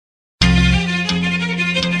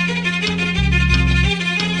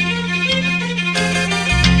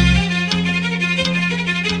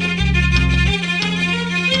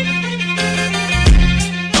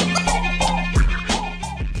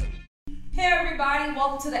everybody?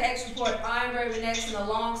 Welcome to the X Report. I'm Raven X, and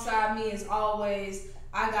alongside me, as always,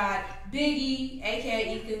 I got Biggie,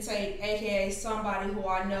 aka Ethan Tate, aka somebody who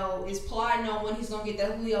I know is plotting on when he's gonna get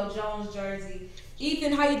that Julio Jones jersey.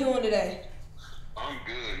 Ethan, how you doing today? I'm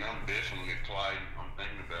good, and I'm definitely plotting. I'm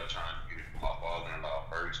thinking about trying to get it for my father-in-law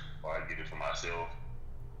first before I get it for myself.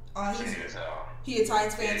 He a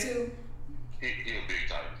Titans fan too? He a big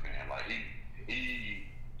Titans fan. Like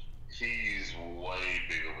he's way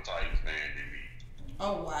bigger of a Titans fan than me.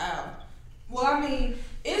 Oh wow. Well, I mean,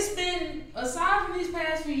 it's been, aside from these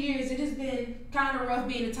past few years, it has been kind of rough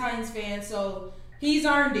being a Titans fan, so he's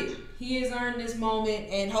earned it. He has earned this moment,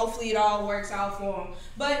 and hopefully it all works out for him.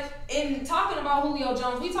 But in talking about Julio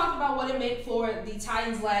Jones, we talked about what it meant for the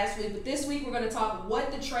Titans last week, but this week we're going to talk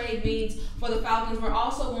what the trade means for the Falcons. We're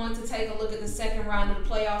also going to take a look at the second round of the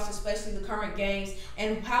playoffs, especially the current games,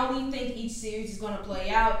 and how we think each series is going to play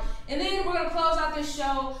out. And then we're going to close out this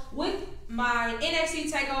show with my NXT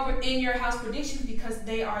TakeOver in your house predictions because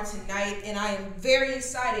they are tonight, and I am very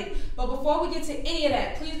excited. But before we get to any of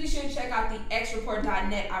that, please be sure to check out the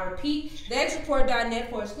xreport.net. I repeat, the xreport.net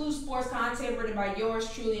for exclusive sports content written by yours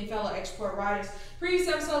truly and fellow X-Report writers. Previous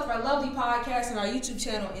episodes of our lovely podcast and our YouTube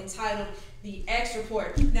channel entitled The X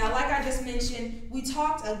Report. Now, like I just mentioned, we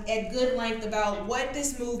talked at good length about what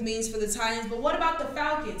this move means for the Titans, but what about the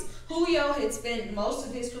Falcons? Julio had spent most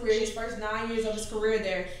of his career, his first 9 years of his career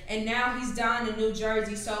there, and now he's down in New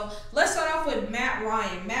Jersey. So let's start off with Matt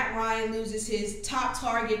Ryan. Matt Ryan loses his top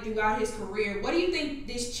target throughout his career. What do you think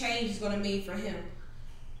this change is going to mean for him?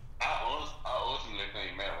 I ultimately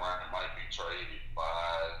think Matt Ryan might be traded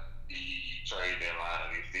by the trade deadline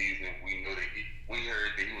of this season. We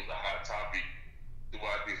heard that he was a hot topic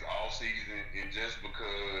throughout this offseason, and just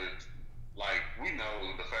because, like, we know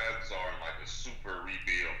the Falcons are in like a super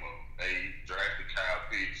rebuild mode. They drafted Kyle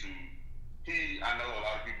Pitts, who I know a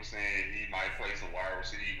lot of people saying he might play some wide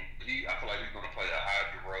receiver. I feel like he's going to play a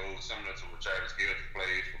hybrid role similar to what Travis Kelce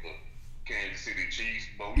plays for the Kansas City Chiefs.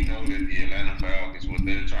 But we know that the Atlanta Falcons, what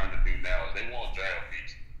they're trying to do now is they want draft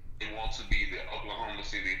picks. They want to be the Oklahoma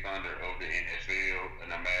City Thunder of the NFL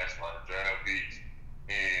and amass a lot of draft picks.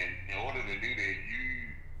 And in order to do that, you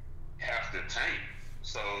have to tank.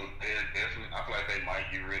 So they're definitely, I feel like they might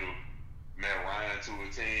get rid of Matt Ryan to a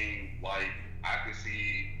team. Like, I could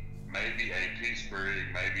see maybe a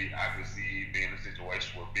Pittsburgh, maybe I could see being in a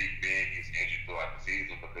situation where Big Ben gets injured throughout the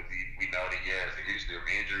season because we know that he has a history of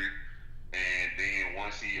injury. And then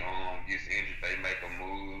once he gets injured, they make a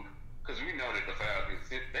move. Because we know that the Falcons,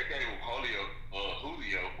 they gave Julio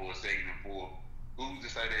for a second and fourth. Who's to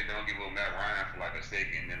say they don't give up Matt Ryan for like a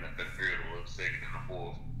second and a third or a second and a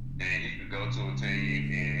fourth? And he could go to a team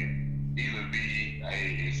and either be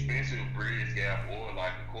a expensive bridge gap or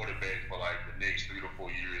like a quarterback for like the next 3 to 4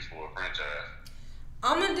 years for a franchise.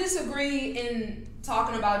 I'm going to disagree in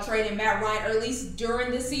talking about trading Matt Ryan, or at least during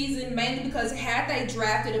the season, mainly because had they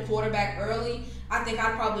drafted a quarterback early, I think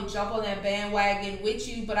I'd probably jump on that bandwagon with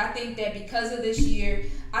you. But I think that because of this year,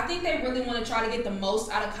 I think they really want to try to get the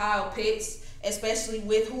most out of Kyle Pitts, especially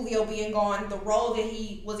with Julio being gone. The role that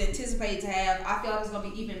he was anticipated to have, I feel like it's going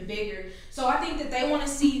to be even bigger. So I think that they want to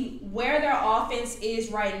see where their offense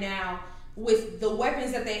is right now with the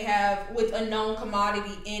weapons that they have with a known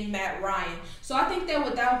commodity in Matt Ryan. So I think that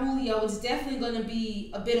without Julio, it's definitely going to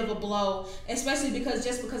be a bit of a blow, especially because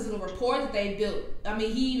of the rapport that they built. I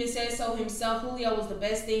mean, he even said so himself. Julio was the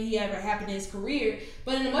best thing he ever happened in his career.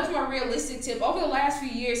 But in a much more realistic tip, over the last few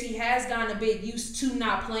years, he has gotten a bit used to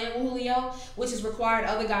not playing with Julio, which has required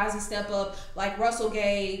other guys to step up, like Russell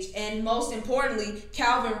Gage, and most importantly,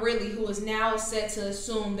 Calvin Ridley, who is now set to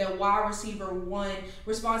assume their wide receiver one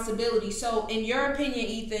responsibility. So in your opinion,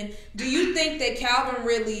 Ethan, do you think that Calvin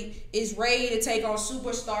Ridley is ready to take on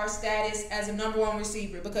superstar status as a number one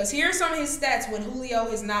receiver? Because here are some of his stats when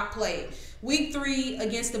Julio has not played. Week 3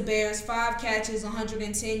 against the Bears, 5 catches,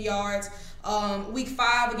 110 yards. Week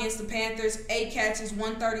 5 against the Panthers, 8 catches,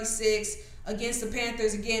 136. Against the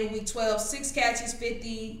Panthers again, week 12, 6 catches,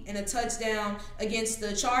 50, and a touchdown. Against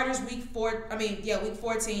the Chargers, week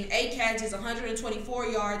 14, 8 catches, 124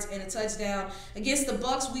 yards, and a touchdown. Against the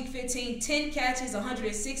Bucks, week 15, 10 catches,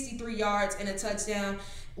 163 yards, and a touchdown.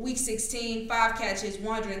 Week 16, 5 catches,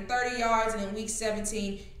 130 yards, and in week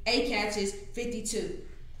 17, 8 catches, 52.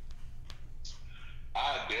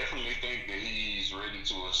 I definitely think that he's ready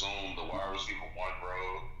to assume the wide receiver one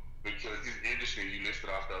role. Because it's interesting you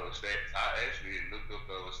listed off those stats. I actually looked up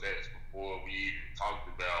those stats before we even talked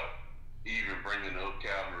about even bringing up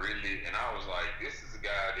Calvin Ridley, and I was like, this is a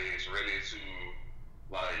guy that's ready to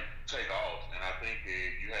like take off. And I think that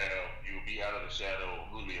you'll be out of the shadow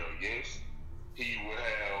of Julio. Yes, he will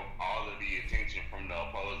have all of the attention from the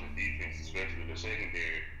opposing defense, especially the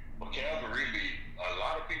secondary. But Calvin Ridley, a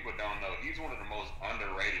lot of people don't know, he's one of the most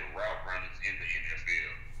underrated route runners in the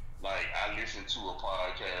NFL. Like, I listened to a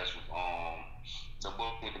podcast with the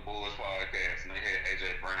Book with the Boys podcast, and they had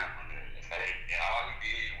AJ Brown on there. And all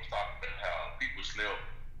he did was talk about how people slept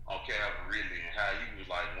on Calvin Ridley and how he was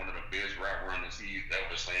like one of the best route runners he's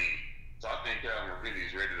ever seen. So I think Calvin Ridley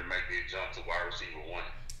is ready to make that jump to wide receiver 1.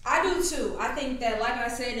 I do too. I think that, like I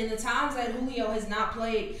said, in the times that Julio has not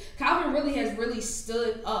played, Calvin really has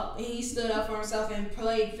stood up. He stood up for himself and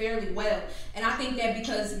played fairly well. And I think that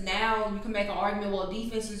because now you can make an argument, well,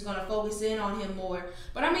 defense is going to focus in on him more.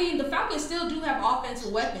 But I mean, the Falcons still do have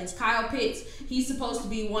offensive weapons. Kyle Pitts, he's supposed to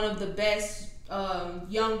be one of the best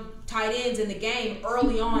young tight ends in the game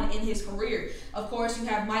early on in his career. Of course, you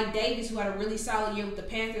have Mike Davis, who had a really solid year with the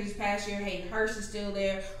Panthers this past year. Hayden Hurst is still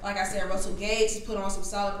there. Like I said, Russell Gage has put on some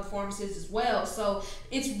solid performances as well. So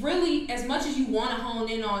it's really, as much as you want to hone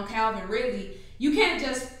in on Calvin Ridley, you can't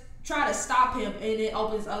just try to stop him, and it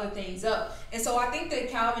opens other things up. And so I think that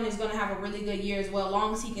Calvin is going to have a really good year as well, as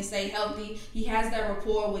long as he can stay healthy. He has that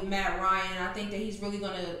rapport with Matt Ryan, and I think that he's really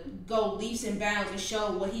going to go leaps and bounds and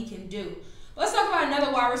show what he can do. Let's talk about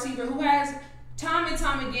another wide receiver who has time and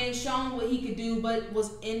time again shown what he could do, but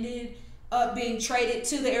was ended up being traded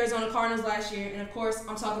to the Arizona Cardinals last year. And, of course,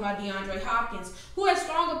 I'm talking about DeAndre Hopkins, who had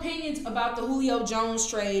strong opinions about the Julio Jones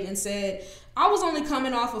trade and said, I was only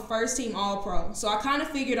coming off a first-team All-Pro, so I kind of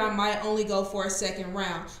figured I might only go for a second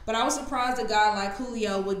round. But I was surprised a guy like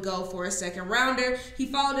Julio would go for a second-rounder. He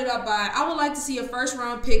followed it up by, I would like to see a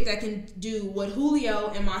first-round pick that can do what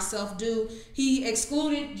Julio and myself do. He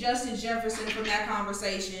excluded Justin Jefferson from that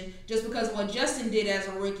conversation just because of what Justin did as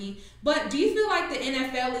a rookie. But do you feel like the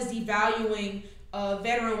NFL is devaluing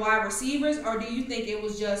veteran wide receivers, or do you think it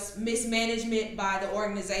was just mismanagement by the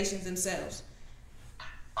organizations themselves?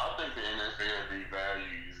 I think the NFL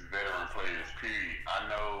devalues veteran players, period.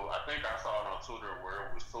 I think I saw it on Twitter where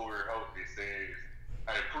it was Torrey Holt that says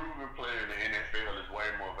a proven player in the NFL is way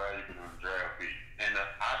more valuable than a draft pick. And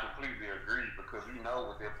I completely agree because we know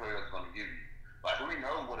what their player is going to give you. Like, we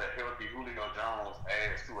know what a healthy Julio Jones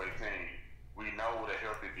adds to a team. We know what a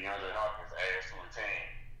healthy DeAndre Hopkins adds to a team.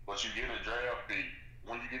 But you get a draft pick,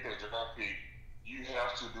 when you get that draft pick, you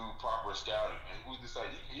have to do proper scouting. And who's to say,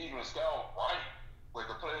 you can even scout right, but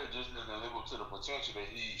the player just doesn't live up to the potential that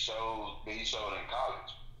he showed in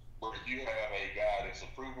college. But if you have a guy that's a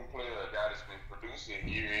proven player, a guy that's been producing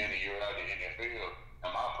year in and year out in the NFL, in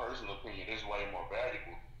my personal opinion, is way more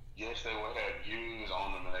valuable. Yes, they will have years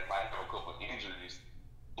on them and they might have a couple of injuries,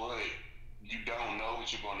 but you don't know what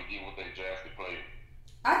you're going to get with that drafted player.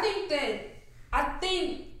 I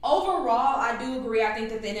think overall, I do agree. I think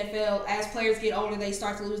that the NFL, as players get older, they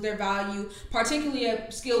start to lose their value, particularly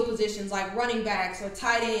at skill positions like running backs or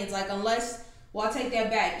tight ends. Like, unless, well, I'll take that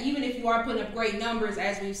back. Even if you are putting up great numbers,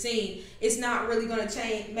 as we've seen, it's not really going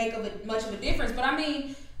to make much of a difference. But I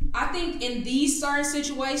mean, I think in these certain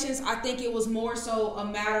situations, I think it was more so a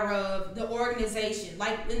matter of the organization.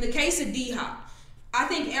 Like in the case of D-Hop, I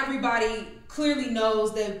think everybody clearly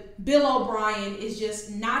knows that Bill O'Brien is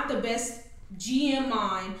just not the best GM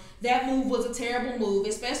mind. That move was a terrible move,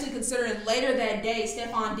 especially considering later that day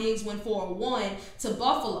Stephon Diggs went for a 1 to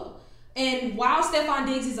Buffalo. And while Stephon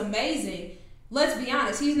Diggs is amazing, let's be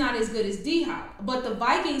honest, he's not as good as D-Hop. But the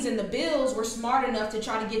Vikings and the Bills were smart enough to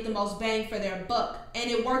try to get the most bang for their buck.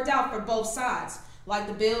 And it worked out for both sides. Like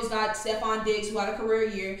the Bills got Stephon Diggs, who had a career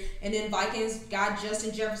year, and then Vikings got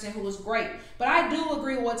Justin Jefferson, who was great. But I do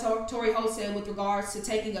agree with what Torrey Holt said with regards to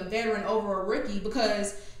taking a veteran over a rookie,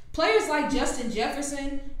 because players like Justin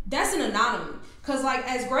Jefferson, that's an anomaly. Because, like,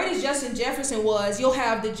 as great as Justin Jefferson was, you'll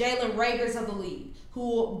have the Jalen Ragers of the league who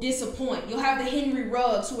will disappoint. You'll have the Henry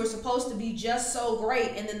Ruggs who are supposed to be just so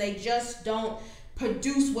great, and then they just don't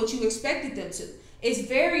produce what you expected them to. It's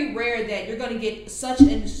very rare that you're going to get such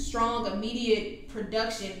a strong, immediate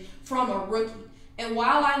production from a rookie. And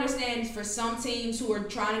while I understand for some teams who are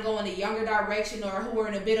trying to go in a younger direction or who are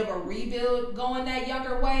in a bit of a rebuild going that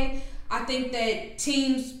younger way, I think that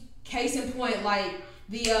teams, case in point, like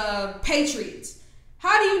the Patriots,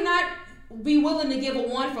 how do you not be willing to give a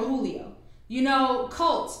 1 for Julio? You know,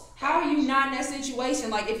 Colts, how are you not in that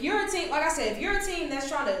situation? Like, if you're a team, like I said, if you're a team that's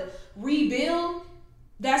trying to rebuild,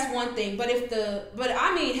 that's one thing. But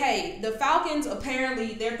I mean, hey, the Falcons,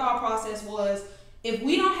 apparently their thought process was, if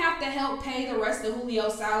we don't have to help pay the rest of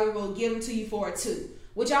Julio's salary, we'll give him to you for a 2.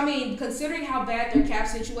 Which, I mean, considering how bad their cap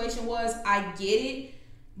situation was, I get it.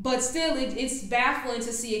 But still, it's baffling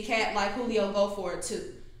to see a cat like Julio go for a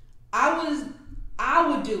 2. I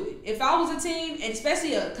would do it. If I was a team, and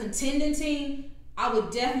especially a contending team, I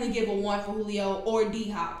would definitely give a 1 for Julio or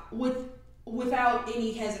D-Hop with without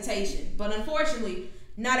any hesitation. But unfortunately,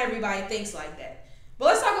 not everybody thinks like that. But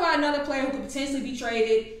let's talk about another player who could potentially be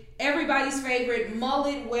traded. Everybody's favorite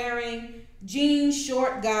mullet-wearing, jeans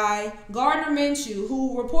short guy, Gardner Minshew,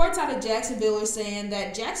 who reports out of Jacksonville are saying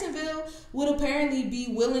that Jacksonville would apparently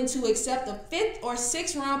be willing to accept a 5th or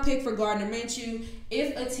 6th round pick for Gardner Minshew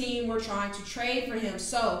if a team were trying to trade for him.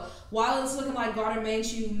 So while it's looking like Gardner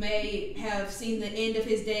Minshew may have seen the end of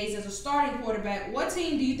his days as a starting quarterback, what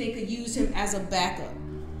team do you think could use him as a backup?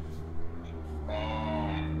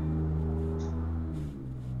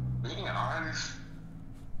 Being honest,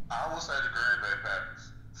 I would say the Green Bay Packers.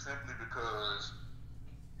 Simply because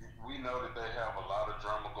we know that they have a lot of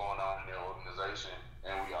drama going on in their organization,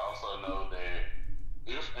 and we also know that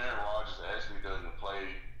if Aaron Rodgers actually doesn't play,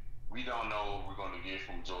 we don't know what we're going to get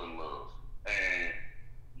from Jordan Love. And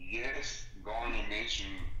yes, Gardner Minshew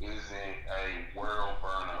isn't a world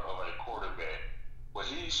burner of a quarterback, but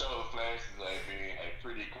he showed flashes of being a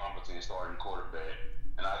pretty competent starting quarterback,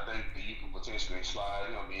 and I think that you can potentially slide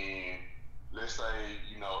him in. Let's say,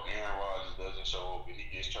 Aaron Rodgers doesn't show up and he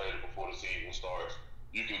gets traded before the season starts.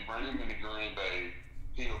 You can bring him into Green Bay.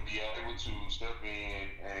 He'll be able to step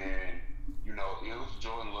in and, if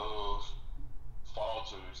Jordan Love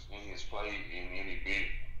falters in his play in any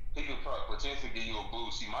bit, he could potentially give you a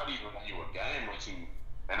boost. He might even give you a game or two.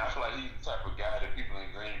 And I feel like he's the type of guy that people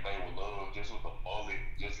in Green Bay would love just with the mullet,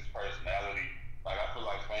 just his personality. Like, I feel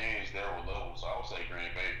like fans there will love him, so I would say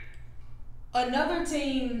Green Bay. Another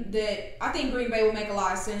team that I think Green Bay will make a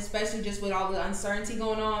lot of sense, especially just with all the uncertainty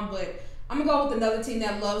going on, but I'm going to go with another team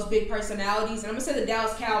that loves big personalities, and I'm going to say the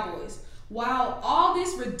Dallas Cowboys. While all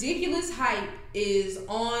this ridiculous hype is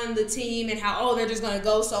on the team and how, they're just going to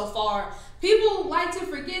go so far, people like to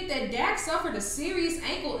forget that Dak suffered a serious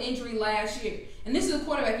ankle injury last year. And this is a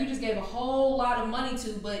quarterback you just gave a whole lot of money to,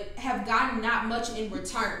 but have gotten not much in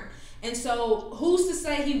return. And so who's to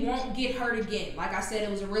say he won't get hurt again? Like I said, it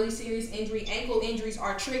was a really serious injury. Ankle injuries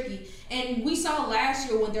are tricky. And we saw last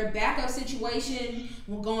year when their backup situation,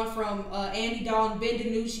 we're going from Andy Dalton, Ben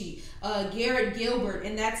DiNucci, Garrett Gilbert,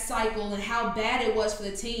 and that cycle and how bad it was for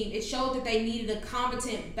the team. It showed that they needed a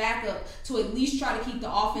competent backup to at least try to keep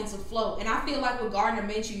the offense afloat. And I feel like with Gardner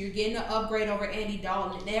Minshew, you're getting an upgrade over Andy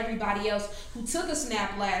Dalton and everybody else who took a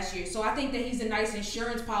snap last year. So I think that he's a nice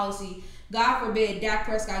insurance policy. God forbid Dak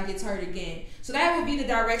Prescott gets hurt again. So that would be the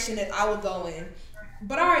direction that I would go in.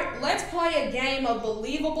 But all right, let's play a game of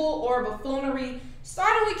believable or buffoonery,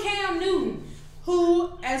 starting with Cam Newton,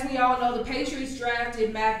 who, as we all know, the Patriots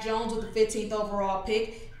drafted Mac Jones with the 15th overall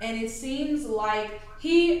pick, and it seems like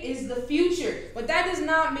he is the future. But that does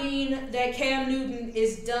not mean that Cam Newton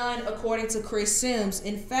is done, according to Chris Sims.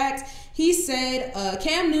 In fact, he said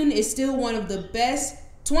Cam Newton is still one of the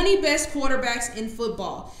 20 best quarterbacks in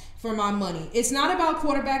football. For my money. It's not about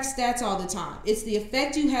quarterback stats all the time. It's the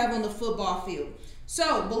effect you have on the football field.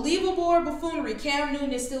 So, believable or buffoonery, Cam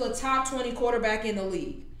Newton is still a top 20 quarterback in the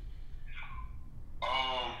league.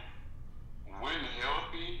 When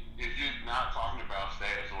healthy, if you're not talking about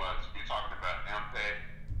stats or you're talking about impact,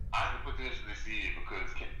 I can potentially see it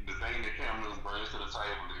because the thing that Cam Newton brings to the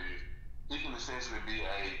table is he can essentially be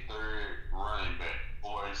a third running back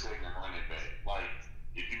or a second running back. Like,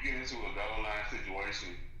 if you get into a goal line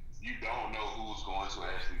situation, you don't know who's going to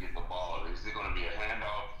actually get the ball. Is it going to be a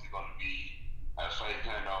handoff? Is it going to be a fake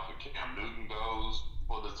handoff and Cam Newton goes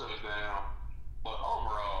for the touchdown? But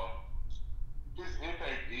overall, his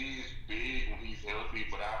impact is big when he's healthy,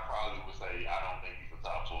 but I probably would say I don't think he's a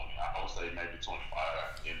top 20. I would say maybe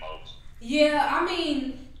 25 in most. Yeah, I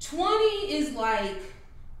mean, 20 is like,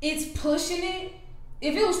 it's pushing it.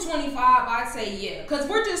 If it was 25, I'd say yeah. Because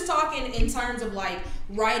we're just talking in terms of like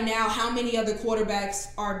right now, how many other quarterbacks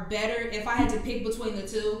are better. If I had to pick between the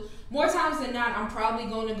two, more times than not, I'm probably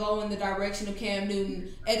going to go in the direction of Cam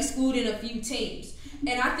Newton, excluding a few teams.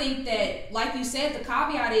 And I think that, like you said, the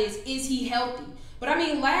caveat is he healthy? But I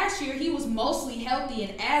mean, last year he was mostly healthy,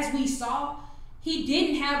 and as we saw, he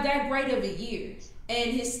didn't have that great of a year. And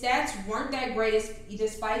his stats weren't that great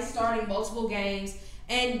despite starting multiple games.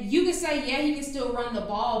 And you can say, yeah, he can still run the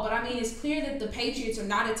ball, but I mean, it's clear that the Patriots are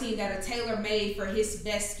not a team that are tailor-made for his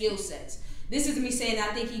best skill sets. This is me saying I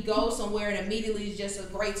think he goes somewhere and immediately is just a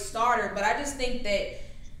great starter, but I just think that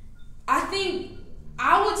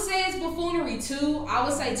I would say it's buffoonery too. I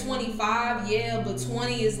would say 25, yeah, but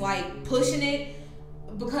 20 is like pushing it.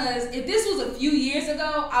 Because if this was a few years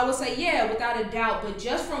ago, I would say, yeah, without a doubt. But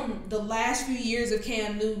just from the last few years of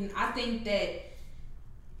Cam Newton, I think that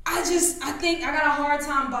I got a hard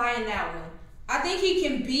time buying that one. I think he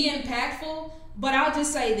can be impactful, but I'll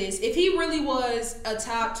just say this. If he really was a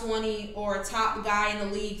top 20 or a top guy in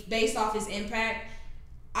the league based off his impact,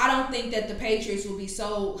 I don't think that the Patriots will be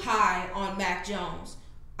so high on Mac Jones.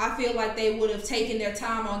 I feel like they would have taken their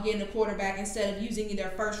time on getting a quarterback instead of using their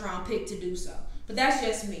first-round pick to do so. But that's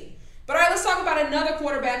just me. But all right, let's talk about another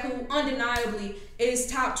quarterback who undeniably is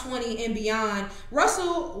top 20 and beyond.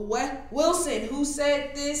 Russell Wilson, who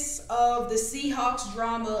said this of the Seahawks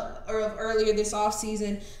drama of earlier this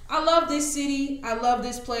offseason. I love this city. I love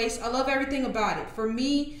this place. I love everything about it. For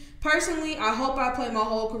me, personally, I hope I play my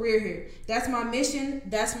whole career here. That's my mission.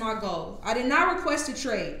 That's my goal. I did not request a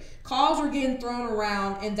trade. Calls were getting thrown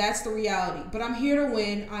around, and that's the reality. But I'm here to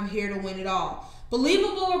win. I'm here to win it all.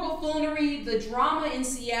 Believable or buffoonery, the drama in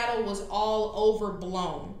Seattle was all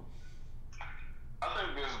overblown. I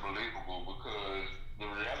think that's believable because the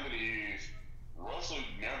reality is Russell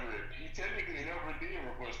technically never did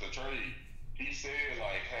request a trade. He said,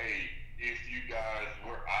 like, hey, if you guys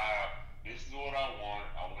this is what I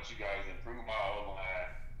want. I want you guys to improve my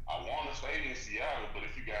O-line. I want to stay in Seattle, but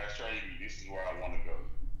if you guys trade me, this is where I want to go.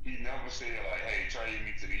 He never said, like, hey, trade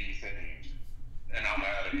me to these teams, and I'm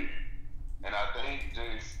out of here. And I think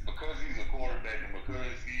just because he's a quarterback and because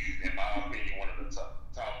he's, in my opinion, one of the top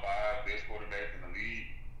 5 best quarterbacks in the league,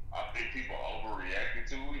 I think people overreacted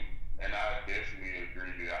to it. And I definitely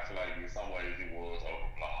agree that I feel like in some ways it was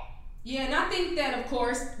overblown. Yeah, and I think that, of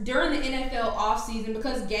course, during the NFL offseason,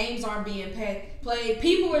 because games aren't being played,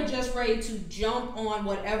 people are just ready to jump on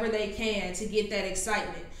whatever they can to get that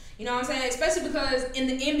excitement. You know what I'm saying? Especially because in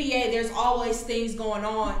the NBA, there's always things going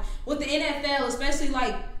on. With the NFL, especially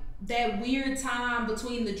like that weird time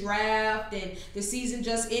between the draft and the season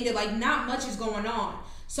just ended, like not much is going on.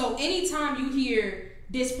 So anytime you hear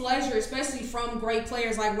displeasure, especially from great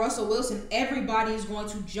players like Russell Wilson, everybody is going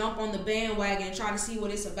to jump on the bandwagon and try to see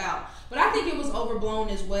what it's about. But I think it was overblown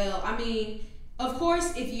as well. I mean, of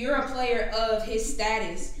course, if you're a player of his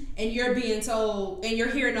status and you're being told and you're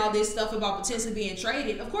hearing all this stuff about potentially being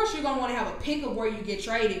traded, of course you're going to want to have a pick of where you get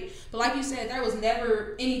traded. But like you said, there was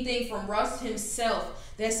never anything from Russ himself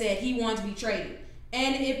that said he wanted to be traded.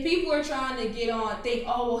 And if people are trying to think,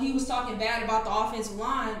 oh, well, he was talking bad about the offensive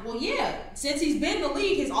line. Well, yeah, since he's been in the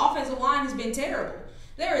league, his offensive line has been terrible.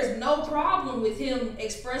 There is no problem with him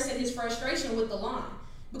expressing his frustration with the line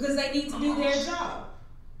because they need to do their job.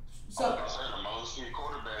 So, the most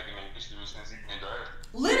quarterback in the history since he's been drafted.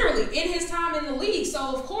 Literally, in his time in the league. So,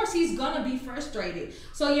 of course, he's going to be frustrated.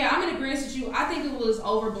 So, yeah, I'm in agreement with you. I think it was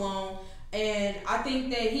overblown. And I think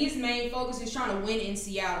that his main focus is trying to win in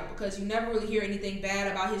Seattle because you never really hear anything bad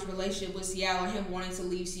about his relationship with Seattle and him wanting to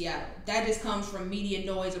leave Seattle. That just comes from media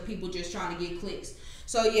noise or people just trying to get clicks.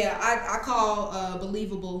 So, yeah, I call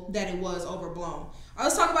believable that it was overblown.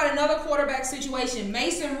 Let's talk about another quarterback situation.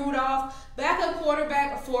 Mason Rudolph, backup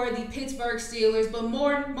quarterback for the Pittsburgh Steelers, but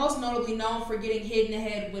most notably known for getting hit in the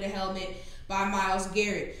head with a helmet by Myles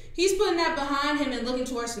Garrett. He's putting that behind him and looking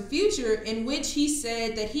towards the future, in which he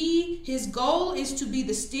said that his goal is to be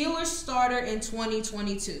the Steelers starter in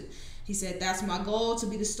 2022. He said, that's my goal, to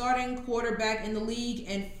be the starting quarterback in the league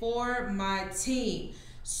and for my team.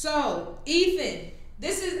 So, Ethan,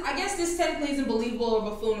 I guess this technically isn't believable or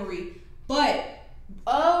buffoonery, but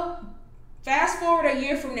fast forward a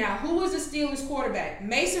year from now, who was the Steelers quarterback?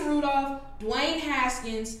 Mason Rudolph, Dwayne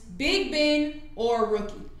Haskins, Big Ben, or a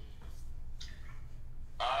rookie?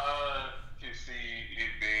 I can see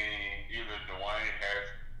it being either Dwayne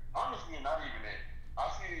Haskins. Honestly, not even that.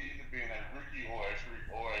 I see it either being a rookie or a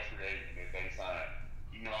free agent that they sign.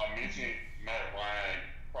 You know, I mentioned Matt Ryan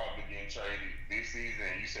probably getting traded this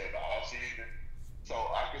season, and you said the off season. So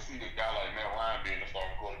I can see a guy like Matt Ryan being the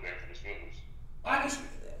starting quarterback for the Steelers.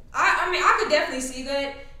 I could definitely see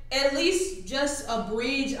that. At least just a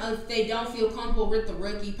bridge if they don't feel comfortable with the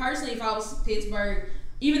rookie. Personally, if I was Pittsburgh,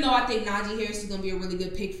 even though I think Najee Harris is going to be a really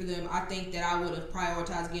good pick for them, I think that I would have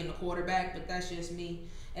prioritized getting a quarterback, but that's just me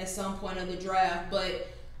at some point of the draft. But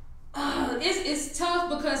it's tough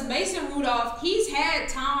because Mason Rudolph, he's had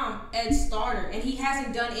time at starter, and he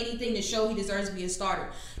hasn't done anything to show he deserves to be a starter.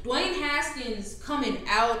 Dwayne Haskins, coming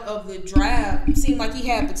out of the draft, seemed like he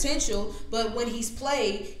had potential, but when he's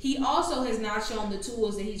played, he also has not shown the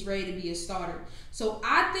tools that he's ready to be a starter. So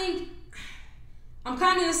I think I'm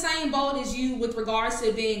kind of in the same boat as you with regards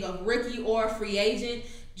to being a rookie or a free agent,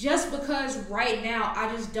 just because right now I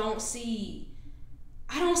don't see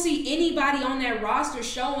anybody on that roster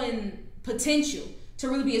showing potential to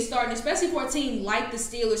really be a starter, especially for a team like the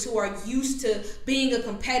Steelers who are used to being a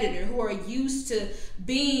competitor, who are used to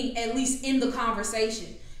being at least in the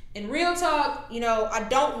conversation. And real talk, I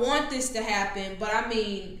don't want this to happen, but I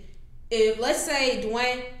mean, if let's say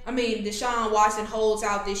Deshaun Watson holds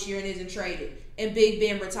out this year and isn't traded, and Big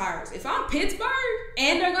Ben retires. If I'm Pittsburgh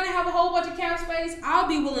and they're going to have a whole bunch of cap space, I'll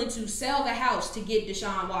be willing to sell the house to get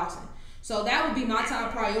Deshaun Watson. So that would be my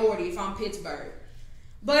top priority if I'm Pittsburgh.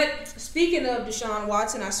 But speaking of Deshaun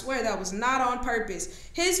Watson, I swear that was not on purpose.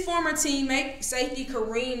 His former teammate, safety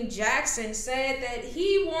Kareem Jackson, said that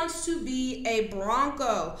he wants to be a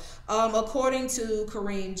Bronco. According to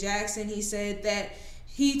Kareem Jackson, he said that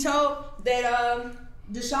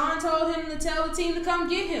Deshaun told him to tell the team to come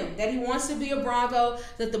get him, that he wants to be a Bronco,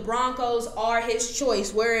 that the Broncos are his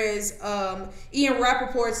choice. Whereas Ian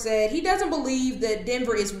Rappaport said he doesn't believe that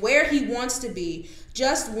Denver is where he wants to be,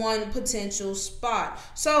 just one potential spot.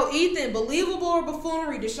 So, Ethan, believable or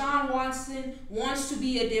buffoonery, Deshaun Watson wants to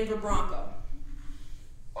be a Denver Bronco?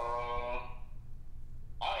 I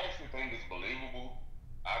actually think it's believable.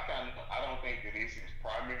 I don't think that it's his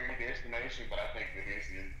primary destination, but I think that this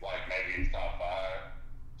is like maybe his top 5.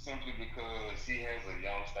 Simply because he has a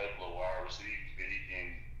young staple of wide receivers that he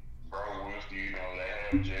can grow with. You know, they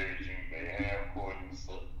have Jerry Jeudy, they have Cortland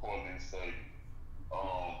Sutton.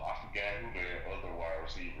 I forgot who their other wide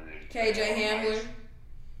receiver is. KJ Hamler.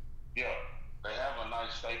 Yeah, they have a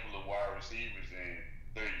nice staple of wide receivers, and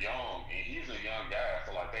they're young, and he's a young guy,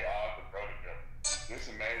 so like they all could grow together. Just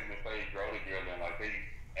imagine if they grow together and like they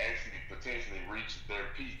actually potentially reach their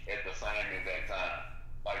peak at the same exact time.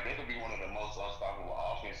 Like, they could be one of the most unstoppable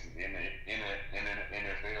offenses in the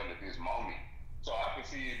NFL at this moment. So I can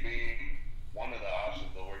see it being one of the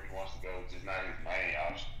options of where he wants to go, just not his main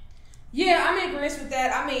option. Yeah, I'm in agreement with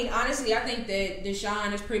that. I mean, honestly, I think that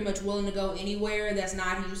Deshaun is pretty much willing to go anywhere that's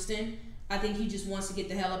not Houston. I think he just wants to get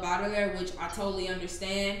the hell up out of there, which I totally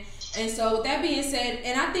understand. And so with that being said,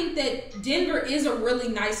 and I think that Denver is a really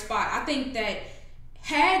nice spot. I think that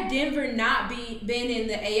had Denver not been in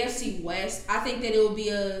the AFC West, I think that it would be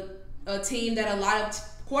a team that a lot of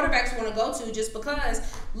quarterbacks want to go to, just because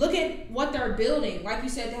look at what they're building. Like you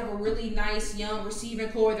said, they have a really nice young receiving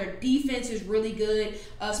core. Their defense is really good,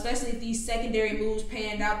 especially if these secondary moves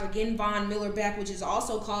panned out. They're getting Von Miller back, which is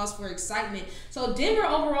also cause for excitement. So Denver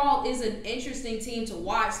overall is an interesting team to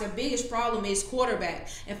watch. Their biggest problem is quarterback.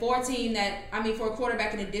 And for a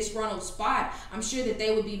quarterback in a disgruntled spot, I'm sure that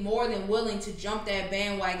they would be more than willing to jump that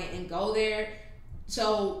bandwagon and go there.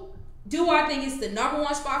 So do I think it's the number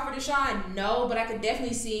one spot for Deshaun? No, but I could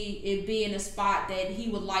definitely see it being a spot that he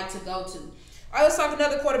would like to go to. All right, let's talk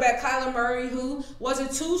another quarterback, Kyler Murray, who was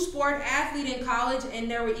a two-sport athlete in college, and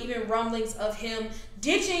there were even rumblings of him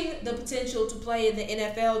ditching the potential to play in the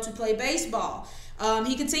NFL to play baseball.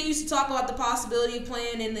 He continues to talk about the possibility of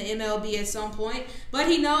playing in the MLB at some point, but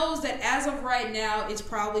he knows that as of right now, it's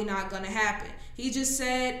probably not going to happen. He just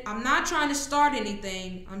said, I'm not trying to start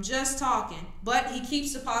anything, I'm just talking. But he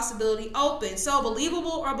keeps the possibility open. So,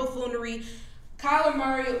 believable or buffoonery, Kyler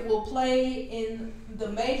Murray will play in the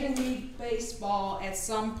Major League Baseball at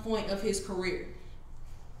some point of his career.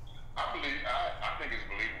 I think it's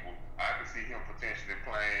believable. I can see him potentially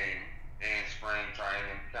playing in spring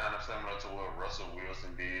training, kind of similar to what Russell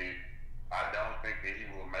Wilson did. I don't think that he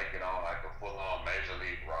will make it on like a full-on Major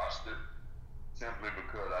League roster, simply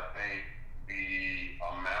because I think the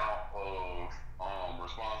amount of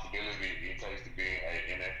responsibility it takes to be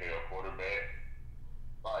an NFL quarterback,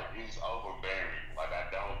 like, it's overbearing. Like,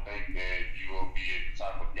 I don't think that you will be the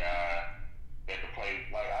type of guy that can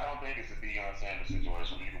play. Like, I don't think it's a Deion Sanders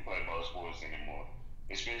situation where you can play both sports anymore,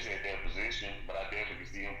 especially at that position. But I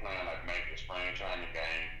definitely see him playing like maybe a spring training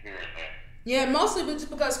game here and there. Yeah, mostly just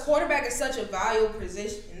because quarterback is such a valuable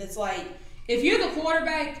position. It's like, if you're the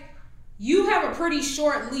quarterback, you have a pretty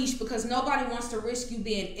short leash because nobody wants to risk you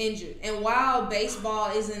being injured. And while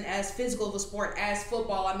baseball isn't as physical of a sport as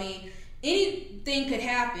football, I mean, anything could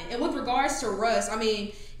happen. And with regards to Russ, I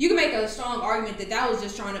mean, you can make a strong argument that was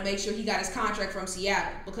just trying to make sure he got his contract from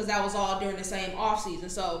Seattle, because that was all during the same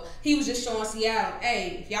offseason. So he was just showing Seattle,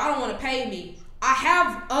 hey, if y'all don't want to pay me, I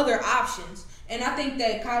have other options. And I think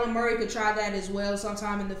that Kyler Murray could try that as well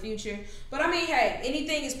sometime in the future. But, I mean, hey,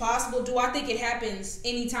 anything is possible. Do I think it happens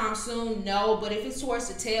anytime soon? No. But if it's towards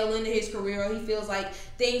the tail end of his career, or he feels like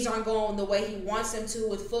things aren't going the way he wants them to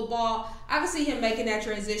with football, I can see him making that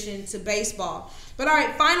transition to baseball. But, all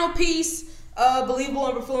right, final piece. Believable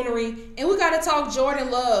and buffoonery. And we got to talk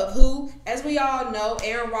Jordan Love, who, as we all know,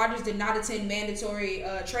 Aaron Rodgers did not attend mandatory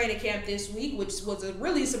training camp this week, which was a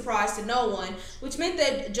really surprise to no one, which meant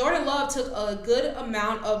that Jordan Love took a good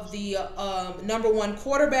amount of the number one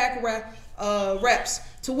quarterback reps,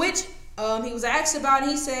 to which he was asked about,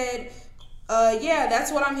 and he said, yeah,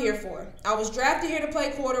 that's what I'm here for. I was drafted here to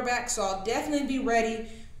play quarterback, so I'll definitely be ready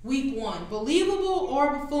week one. Believable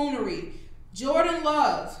or buffoonery? Jordan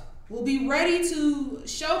Love will be ready to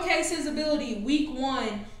showcase his ability week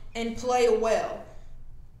one and play well?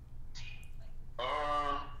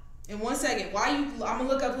 Uh, In 1 second, I'm gonna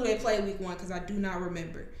look up who they played week 1 because I do not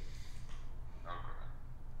remember. okay.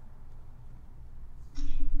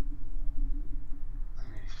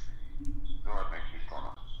 Who I think he's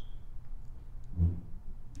gonna?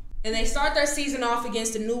 And they start their season off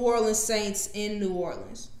against the New Orleans Saints in New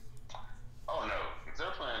Orleans. Oh no, if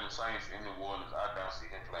they're playing the Saints in New Orleans, I don't see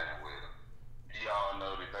him playing well. Y'all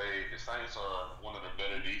know that the Saints are one of the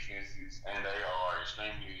better defenses, and they are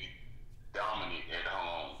extremely dominant at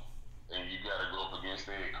home. And you got to go up against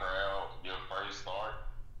that crowd your first start.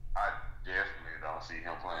 I definitely don't see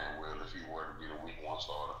him playing well if he were to be the week 1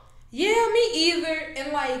 starter. Yeah, me either.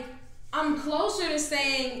 And like, I'm closer to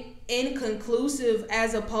saying inconclusive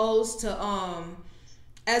as opposed to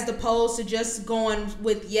just going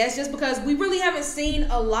with yes, just because we really haven't seen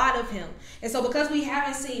a lot of him. And so because we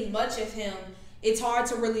haven't seen much of him, it's hard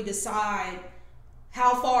to really decide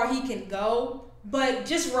how far he can go. But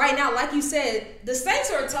just right now, like you said, the Saints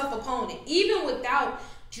are a tough opponent. Even without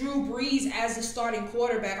Drew Brees as the starting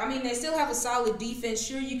quarterback, I mean, they still have a solid defense.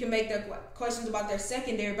 Sure, you can make their questions about their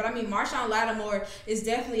secondary, but I mean, Marshawn Lattimore is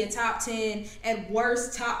definitely a top 10, at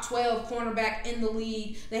worst, top 12 cornerback in the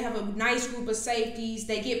league. They have a nice group of safeties.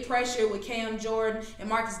 They get pressure with Cam Jordan, and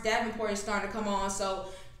Marcus Davenport is starting to come on. So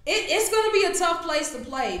it's going to be a tough place to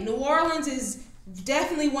play. New Orleans is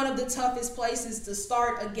definitely one of the toughest places to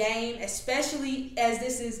start a game, especially as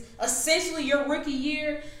this is essentially your rookie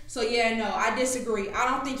year. So yeah, no, I disagree. I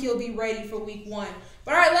don't think he'll be ready for week 1.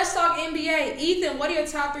 But all right, let's talk NBA. Ethan, what are your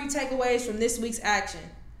top 3 takeaways from this week's action?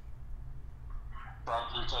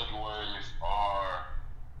 Top 3 takeaways are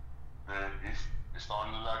that it's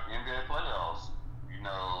starting to look like the NBA playoffs. You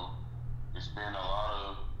know, it's been a lot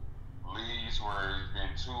of leagues where it's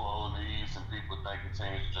been 2 old leagues and people think the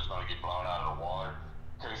teams are just going to get blown out of the water.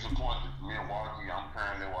 Case in point, Milwaukee, I'm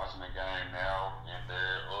currently watching the game now, and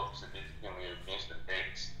they're up significantly against the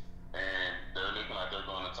Knicks. And they're looking like they're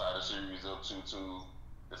going to tie the series up 2-2.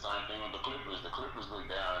 The same thing with the Clippers. The Clippers look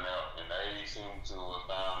down and out, and they seem to have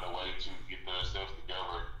found a way to get themselves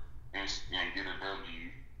together and get a W.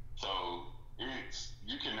 So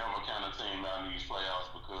you can never count a team out in these playoffs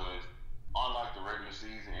because unlike the regular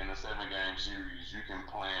season, in a 7-game series, you can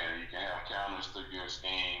plan, you can have counters to your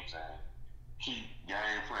schemes and keep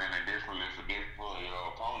game planning differently for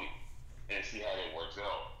your opponent and see how that works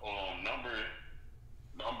out.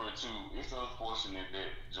 Number 2, it's unfortunate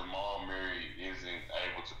that Jamal Murray isn't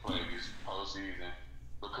able to play this postseason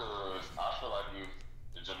because I feel like if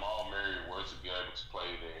Jamal Murray were to be able to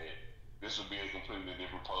play that, this would be a completely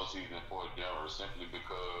different postseason for Denver simply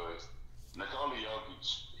because Nikola Jokic,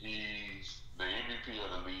 he's the MVP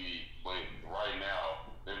of the league, but right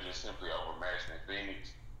now they're just simply overmatched in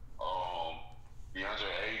Phoenix.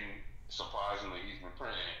 DeAndre Ayton, surprisingly, he's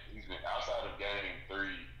been outside of game 3.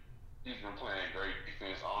 He's been playing great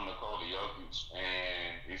defense on Nikola Jokic,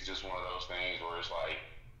 and it's just one of those things where it's like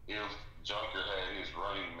if Joker had his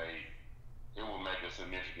running mate, it would make a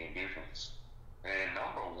significant difference. And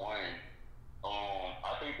number 1,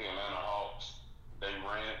 I think the Atlanta Hawks, they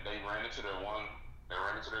ran into their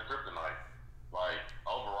kryptonite. Like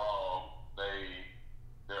overall, they're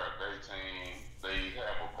a great team. They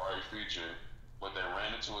have a bright future, but they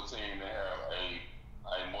ran into a team that have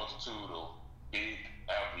a multitude of big,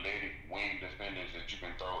 athletic wing defenders that you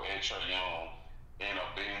can throw at Trae Young and a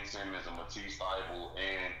Ben Simmons, a Matisse Thybulle,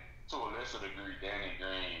 and to a lesser degree, Danny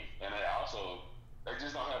Green. And they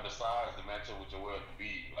just don't have the size to match up with Joel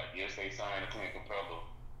Embiid. Like, yes, they signed Clint Capella,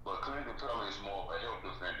 but Clint Capella is more of a help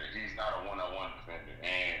defender. He's not a one-on-one defender.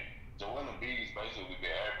 And Joel Embiid is basically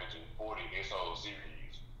been averaging 40 this whole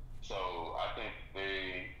series. So I think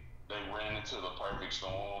they ran into the perfect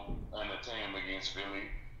storm in the team against Philly.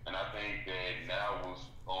 And I think that now with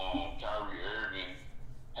Kyrie Irving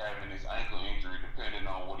having his ankle injury, depending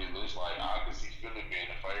on what it looks like, I could see Philly being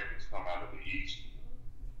the favorite to come out of the East.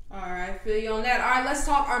 All right, feel you on that. All right, let's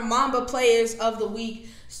talk our Mamba players of the week.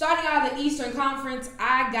 Starting out of the Eastern Conference,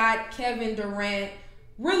 I got Kevin Durant.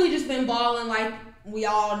 Really just been balling like we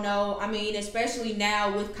all know. I mean, especially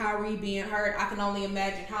now with Kyrie being hurt, I can only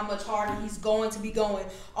imagine how much harder he's going to be going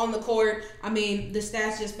on the court. I mean, the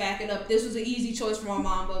stats just back it up. This was an easy choice for my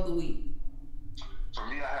Mamba of the week. For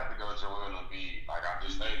me, I have to go Joel Embiid. Like I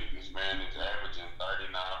just stated, this man is averaging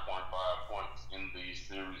 39.5 points in the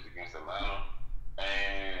series against Atlanta.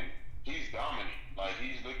 And he's dominant. Like,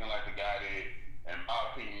 he's looking like the guy that, in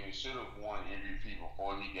my opinion, should have won MVP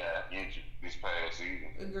before he got injured this past season.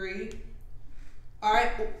 Agreed. All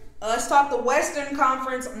right, let's talk the Western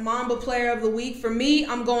Conference Mamba Player of the Week. For me,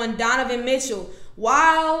 I'm going Donovan Mitchell.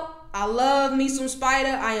 While I love me some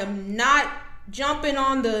Spider, I am not jumping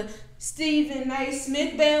on the Stephen A.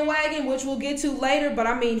 Smith bandwagon, which we'll get to later, but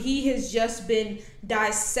I mean, he has just been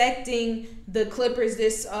dissecting the Clippers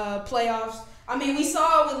this playoffs. I mean, we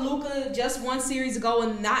saw it with Luka just one series ago,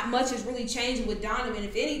 and not much is really changing with Donovan.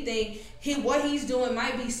 If anything, what he's doing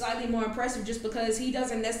might be slightly more impressive just because he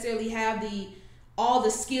doesn't necessarily have all the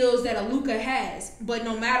skills that a Luka has. But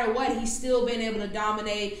no matter what, he's still been able to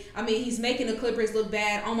dominate. I mean, he's making the Clippers look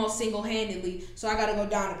bad almost single-handedly. So I got to go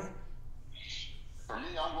Donovan. For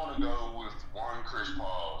me, I'm going to go with Chris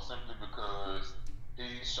Paul, simply because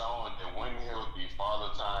he's showing that when healthy,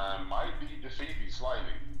 Father Time might be defeated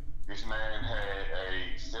slightly. This man had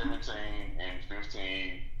a 17 and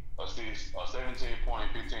 15 assist, a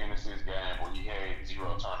 17.15 assist game where he had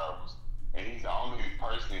 0 turnovers. And he's the only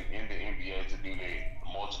person in the NBA to do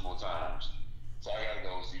that multiple times. So I got to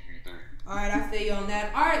go with CP3. All right, I feel you on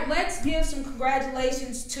that. All right, let's give some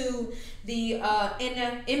congratulations to the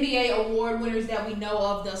NBA award winners that we know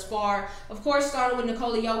of thus far. Of course, started with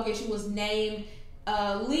Nikola Jokic, who was named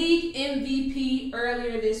League MVP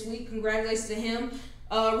earlier this week. Congratulations to him.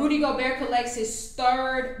 Rudy Gobert collects his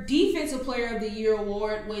 3rd Defensive Player of the Year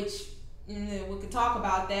award, which we could talk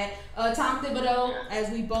about that. Tom Thibodeau, as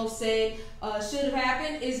we both said, should have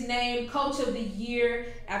happened, is named Coach of the Year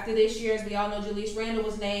after this year. As we all know, Julius Randle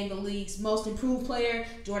was named the league's Most Improved Player.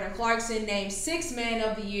 Jordan Clarkson named 6th Man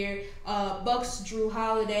of the Year. Bucks Drew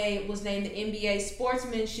Holiday was named the NBA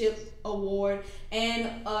Sportsmanship Award.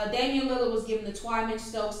 And Damian Lillard was given the Twyman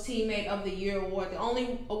Stokes Teammate of the Year award. The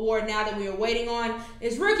only award now that we are waiting on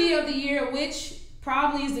is Rookie of the Year, which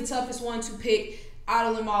probably is the toughest one to pick out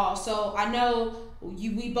of them all. So I know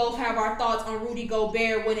we both have our thoughts on Rudy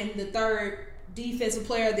Gobert winning the 3rd Defensive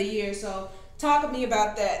Player of the Year. So talk to me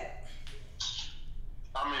about that.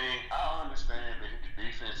 I mean, I understand that the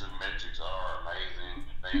defensive metrics are amazing,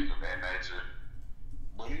 things of that nature,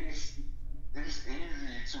 but it's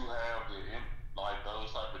easy to have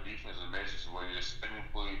those type of defensive metrics where you're 7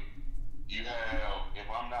 foot. You have, if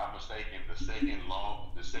I'm not mistaken, the second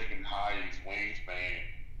highest wingspan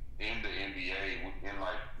in the NBA with the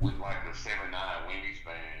 7'9"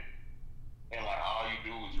 wingspan, and all you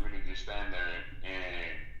do is really just stand there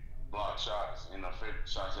and block shots and affect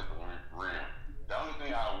shots at the rim. The only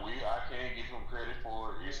thing I can give him credit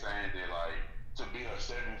for is saying that to be a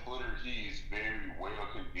 7-footer, he's very well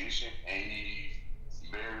conditioned and he's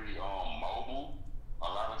very mobile. A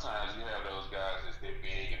lot of times you have those guys that's that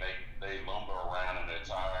big and they lumber around and they're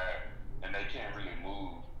tired and they can't really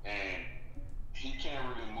move. And he can't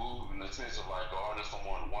really move in the sense of guarding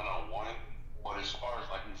someone one-on-one, but as far as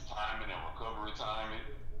his timing and recovery timing,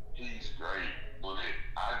 he's great. But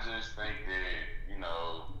I just think that,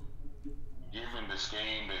 given the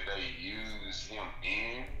scheme that they use him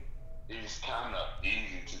in, it's kind of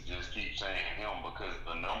easy to just keep saying him because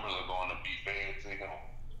the numbers are going to be fed to him.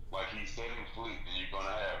 He's 7 foot, and you're going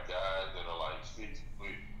to have guys that are 6'3"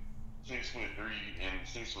 and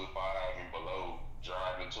 6'5" and below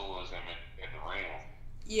driving towards him at the rim.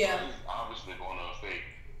 Yeah. So he's obviously going to affect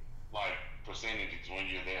percentages when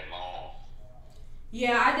you're that long.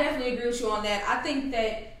 Yeah, I definitely agree with you on that. I think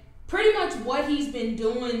that pretty much what he's been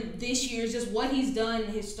doing this year is just what he's done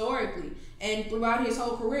historically and throughout his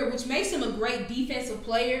whole career, which makes him a great defensive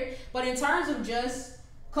player. But in terms of just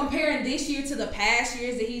comparing this year to the past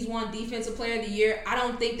years that he's won Defensive Player of the Year, I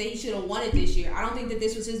don't think that he should have won it this year. I don't think that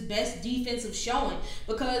this was his best defensive showing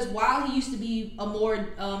because while he used to be a more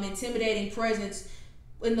intimidating presence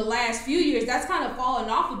in the last few years, that's kind of fallen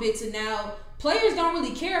off a bit to now players don't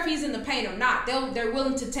really care if he's in the paint or not. They're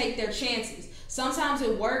willing to take their chances. Sometimes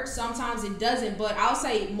it works, sometimes it doesn't, but I'll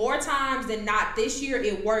say more times than not this year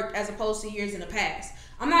it worked as opposed to years in the past.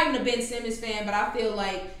 I'm not even a Ben Simmons fan, but I feel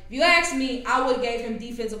like if you ask me, I would have gave him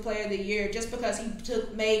Defensive Player of the Year just because he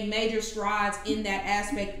made major strides in that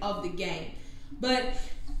aspect of the game. But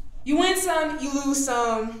you win some, you lose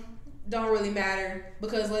some, don't really matter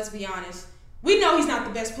because let's be honest, we know he's not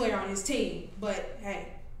the best player on his team, but hey,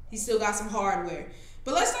 he's still got some hardware.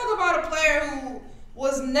 But let's talk about a player who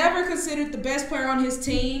was never considered the best player on his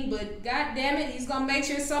team, but god damn it, he's gonna make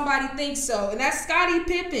sure somebody thinks so. And that's Scottie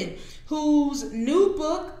Pippen, whose new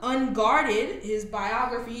book, Unguarded, his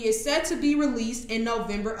biography, is set to be released in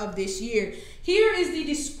November of this year. Here is the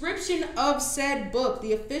description of said book,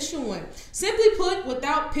 the official one. Simply put,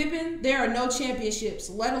 without Pippen, there are no championships,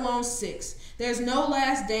 let alone 6. There's no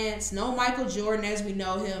Last Dance, no Michael Jordan as we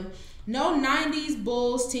know him, no 90s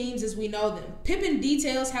Bulls teams as we know them. Pippen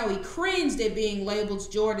details how he cringed at being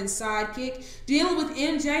labeled Jordan's sidekick, dealing with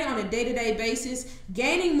MJ on a day-to-day basis,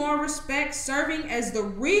 gaining more respect, serving as the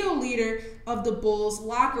real leader of the Bulls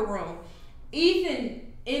locker room. Ethan,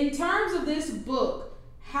 in terms of this book,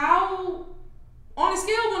 how On a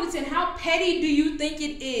scale of 1 to 10, how petty do you think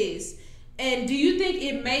it is? And do you think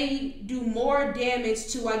it may do more damage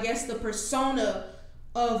to, I guess, the persona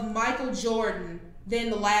of Michael Jordan than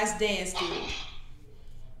The Last Dance did?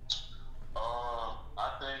 I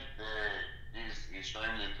think that it's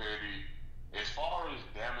extremely petty. As far as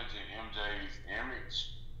damaging MJ's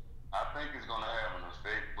image, I think it's gonna have an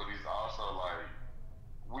effect, but it's also like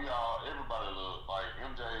everybody look like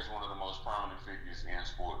MJ is one of the most prominent figures in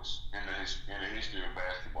sports in the history of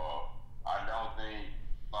basketball. I don't think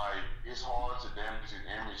like it's hard to damage his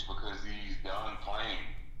image because he's done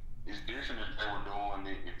playing. It's different if they were doing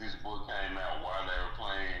it if this book came out while they were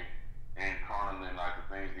playing and chronicling like the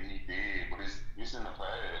things that he did, but it's in the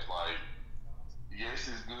past. Like yes,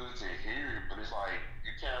 it's good to hear it, but it's like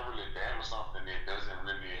you can't really damage something that doesn't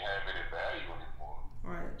really have any value anymore.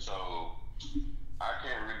 Right. So I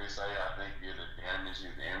can't really say I think it'll damage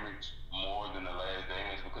his image more than The Last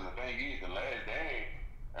Dance because the thing is, The Last Dance,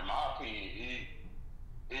 in my opinion,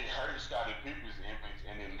 it hurts Scottie Pippen's image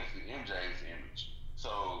and it lifted MJ's image.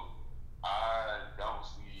 So I don't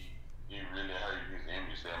see it really hurting his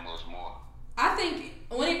image that much more. I think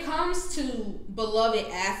when it comes to beloved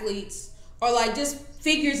athletes or like just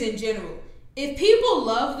figures in general, if people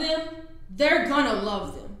love them, they're gonna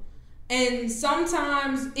love them. And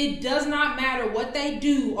sometimes it does not matter what they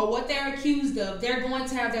do or what they're accused of, they're going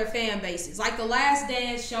to have their fan bases. Like The Last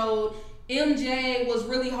Dance showed, MJ was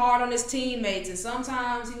really hard on his teammates and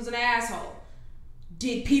sometimes he was an asshole.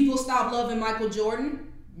 Did people stop loving Michael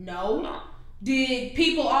Jordan? No. Did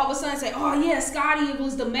people all of a sudden say, oh yeah, Scottie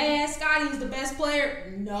was the man, Scottie was the best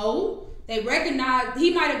player? No. They recognized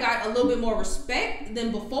he might have got a little bit more respect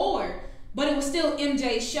than before, but it was still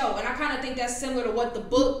MJ's show. And I kind of think that's similar to what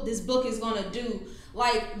this book is going to do.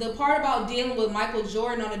 Like, the part about dealing with Michael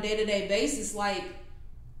Jordan on a day-to-day basis, like,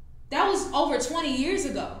 that was over 20 years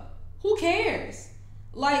ago. Who cares?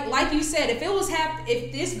 Like you said,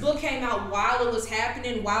 if this book came out while it was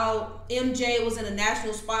happening, while MJ was in a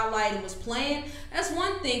national spotlight and was playing, that's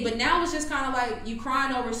one thing. But now it's just kind of like you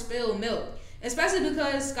crying over spilled milk. Especially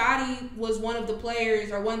because Scottie was one of the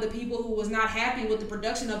players or one of the people who was not happy with the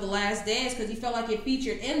production of The Last Dance because he felt like it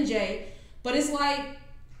featured MJ. But it's like,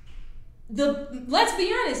 let's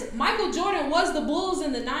be honest, Michael Jordan was the Bulls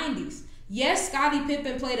in the 90s. Yes, Scottie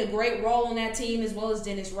Pippen played a great role on that team as well as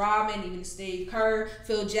Dennis Rodman, even Steve Kerr,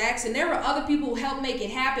 Phil Jackson. There were other people who helped make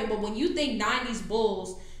it happen. But when you think 90s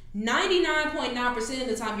Bulls, 99.9% of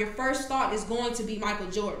the time, your first thought is going to be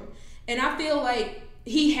Michael Jordan. And I feel like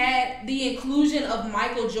he had the inclusion of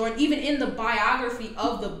Michael Jordan, even in the biography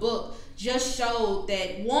of the book, just showed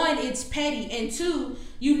that one, it's petty, and two,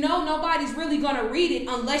 nobody's really gonna read it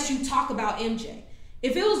unless you talk about MJ.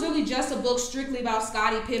 If it was really just a book strictly about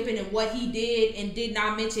Scottie Pippen and what he did and did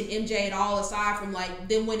not mention MJ at all, aside from like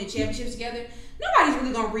them winning championships together, nobody's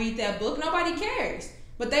really gonna read that book. Nobody cares.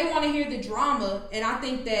 But they want to hear the drama, and I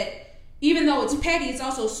think that even though it's petty, it's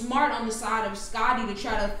also smart on the side of Scottie to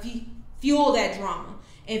try to fuel that drama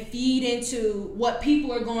and feed into what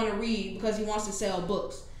people are going to read because he wants to sell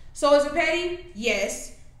books. So is it petty?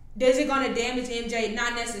 Yes. Is it going to damage MJ?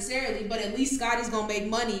 Not necessarily, but at least Scottie's going to make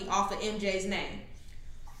money off of MJ's name.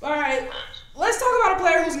 All right, let's talk about a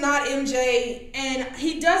player who's not MJ, and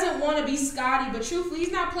he doesn't want to be Scottie, but truthfully,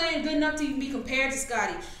 he's not playing good enough to even be compared to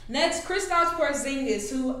Scottie. Next, Kristaps Porzingis,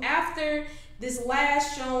 who after this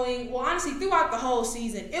last showing, well, honestly, throughout the whole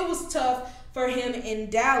season, it was tough for him in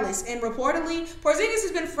Dallas. And reportedly, Porzingis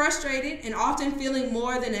has been frustrated and often feeling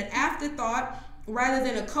more than an afterthought rather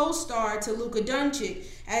than a co-star to Luka Doncic,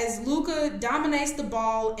 as Luka dominates the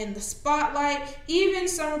ball in the spotlight. Even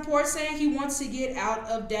some reports saying he wants to get out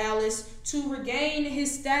of Dallas to regain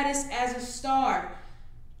his status as a star.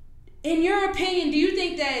 In your opinion, do you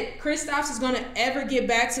think that Kristaps is going to ever get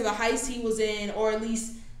back to the heights he was in, or at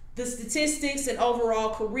least the statistics and overall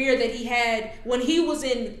career that he had when he was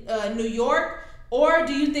in New York? Or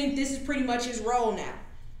do you think this is pretty much his role now?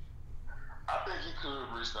 I think he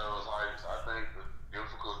could reach those heights. I think the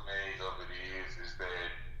difficult thing of it is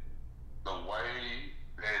that the way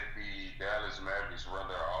that the Dallas Mavericks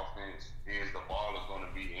run their offense is the ball is going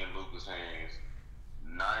to be in Luka's hands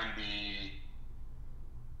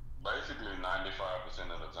basically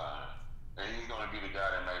 95% of the time. And he's going to be the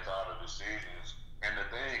guy that makes all the decisions. And the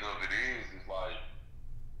thing of it is like,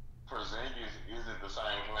 Porzingis isn't the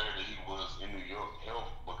same player that he was in New York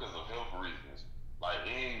because of health reasons. Like,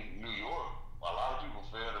 in New York, a lot of people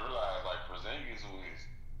fail to realize, like, Porzingis was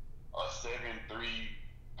a 7'3"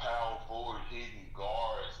 power forward hitting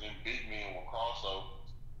guards and big men with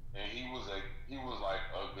crossovers. And he was like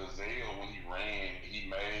a gazelle when he ran. He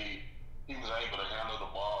was able to handle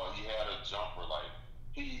the ball. He had a jumper. Like,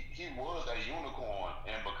 he was a unicorn,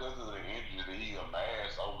 and because of the injuries that he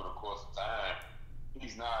amassed over the course of time,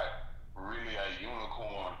 he's not really a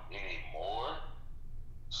unicorn anymore.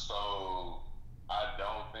 So I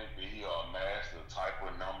don't think that he'll amass the type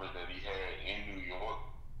of numbers that he had in New York.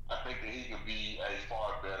 I think that he could be a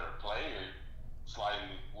far better player,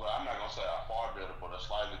 slightly. Well, I'm not gonna say a far better, but a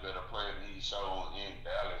slightly better player than he showed in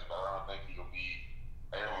Dallas. But I don't think he'll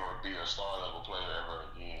ever be a star level player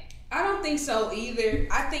ever again. I don't think so either.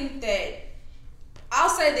 I think that I'll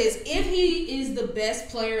say this: if he is the best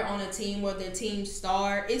player on a team where the team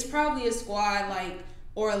star, it's probably a squad like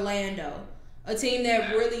Orlando, a team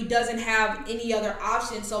that really doesn't have any other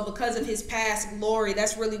option. So because of his past glory,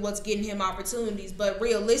 that's really what's getting him opportunities. But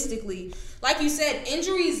realistically, like you said,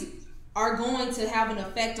 injuries are going to have an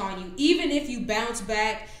effect on you. Even if you bounce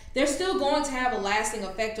back, they're still going to have a lasting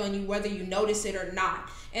effect on you whether you notice it or not.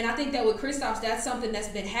 And I think that with Kristaps, that's something that's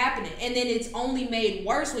been happening. And then it's only made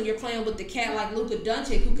worse when you're playing with the cat like Luka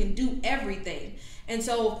Doncic, who can do everything. And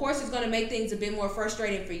so, of course, it's going to make things a bit more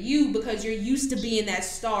frustrating for you because you're used to being that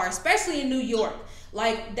star, especially in New York.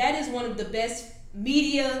 Like, that is one of the best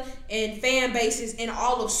media and fan bases in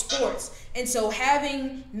all of sports. And so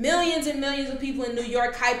having millions and millions of people in New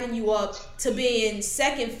York hyping you up to being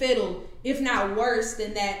second fiddle, if not worse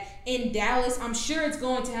than that, in Dallas, I'm sure it's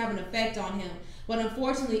going to have an effect on him. But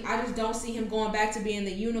unfortunately, I just don't see him going back to being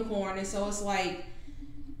the unicorn. And so it's like,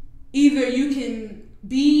 either you can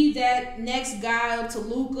be that next guy up to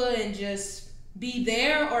Luka and just be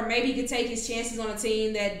there, or maybe he could take his chances on a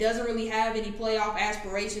team that doesn't really have any playoff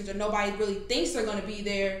aspirations or nobody really thinks they're going to be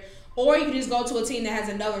there. Or you can just go to a team that has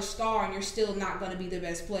another star and you're still not going to be the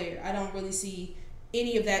best player. I don't really see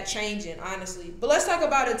any of that changing, honestly. But let's talk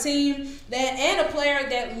about a team that and a player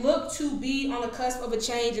that looked to be on the cusp of a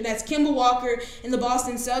change, and that's Kemba Walker and the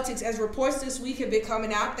Boston Celtics, as reports this week have been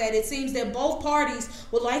coming out that it seems that both parties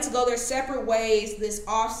would like to go their separate ways this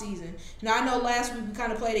offseason. Now, I know last week we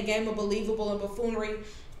kind of played a game of believable and buffoonery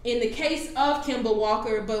in the case of Kemba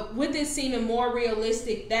Walker, but with it seeming more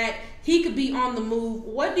realistic that he could be on the move,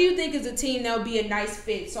 what do you think is a team that would be a nice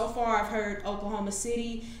fit? So far, I've heard Oklahoma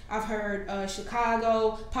City, I've heard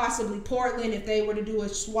Chicago, possibly Portland if they were to do a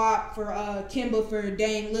swap for Kemba for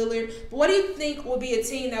Dame Lillard. But what do you think would be a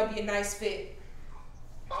team that would be a nice fit?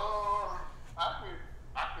 I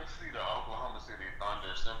can see the Oklahoma City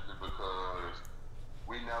Thunder simply because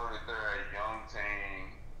we know that they're a young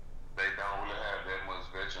team. They don't really have that much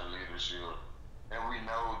veteran leadership. And we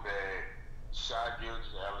know that Shai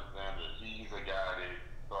Gilgeous-Alexander, he's a guy that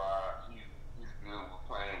thrives. He's good with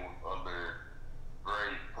playing with other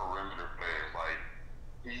great perimeter players. Like,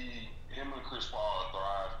 him and Chris Paul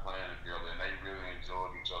thrive playing together, and they really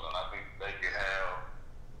enjoyed each other. And I think they could have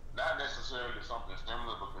not necessarily something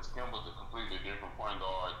similar because Kemba's a completely different point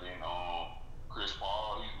guard than Chris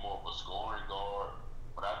Paul. He's more of a scoring guard.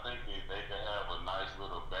 But I think that they could have a nice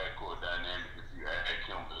little backcourt dynamic if you add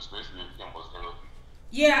Kemba, especially if Kemba's healthy.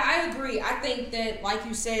 Yeah, I agree. I think that, like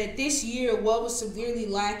you said, this year what was severely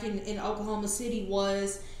lacking in Oklahoma City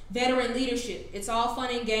was veteran leadership. It's all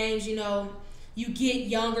fun and games, you know. You get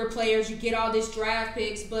younger players, you get all this draft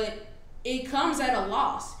picks, but it comes at a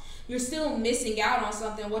loss. You're still missing out on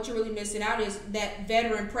something. What you're really missing out is that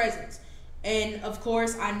veteran presence. And, of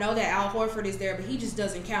course, I know that Al Horford is there, but he just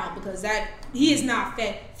doesn't count because he is not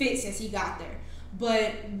fit since he got there.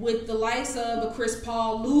 But with the likes of a Chris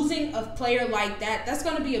Paul, losing a player like that, that's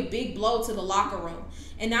going to be a big blow to the locker room.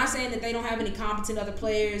 And not saying that they don't have any competent other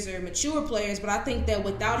players or mature players, but I think that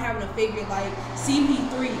without having a figure like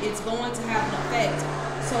CP3, it's going to have an effect.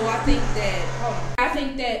 So I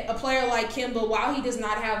think that a player like Kemba, while he does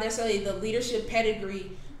not have necessarily the leadership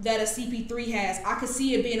pedigree that a CP3 has, I could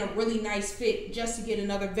see it being a really nice fit just to get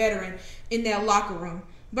another veteran in that locker room.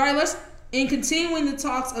 But all right, in continuing the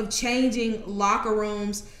talks of changing locker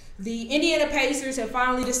rooms, the Indiana Pacers have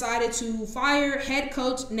finally decided to fire head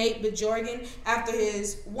coach Nate Bjorkgren after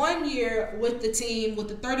his 1 year with the team with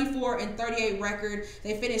the 34-38 record.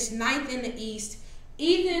 They finished 9th in the East.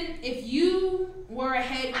 Even if you were a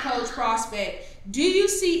head coach prospect, do you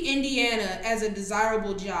see Indiana as a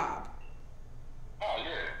desirable job? Oh,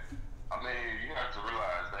 yeah. I mean, you have to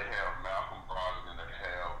realize they have Malcolm Brogdon and they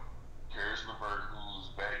have Karis LeVert,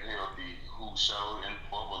 who's back healthy, who showed in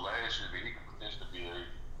bubble last year that he could potentially be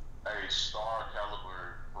a star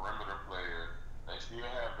caliber perimeter player. They still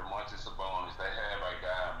have DeMontis Sabonis. They have a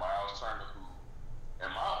guy, Miles Turner, who,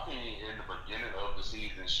 in my opinion, in the beginning of the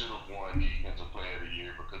season should have won Defensive Player of the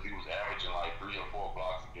Year because he was averaging like 3 or 4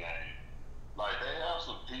 blocks a game. Like, they have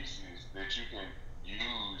some pieces that you can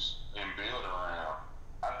use and build around.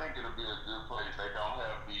 I think it'll be a good place. They don't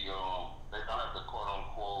have the quote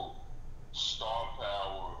unquote star power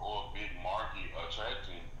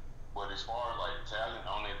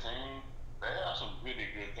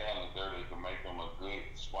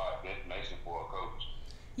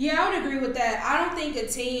Yeah, I would agree with that. I don't think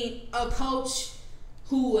a coach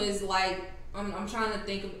who is like, I'm trying to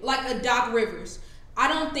think of, like a Doc Rivers. I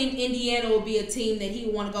don't think Indiana will be a team that he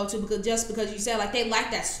would want to go to because you said like they lack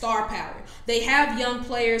that star power. They have young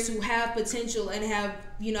players who have potential and have,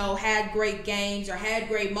 had great games or had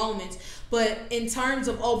great moments, but in terms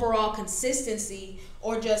of overall consistency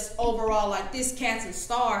or just overall like this cat's a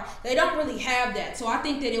star, they don't really have that. So I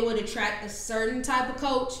think that it would attract a certain type of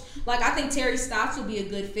coach. Like I think Terry Stotts would be a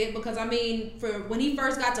good fit because for when he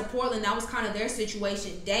first got to Portland, that was kind of their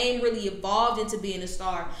situation. Dame really evolved into being a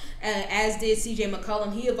star, as did CJ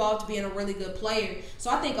McCollum. He evolved to being a really good player.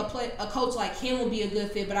 So I think a coach like him would be a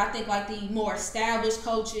good fit. But I think like the more established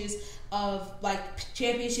coaches of like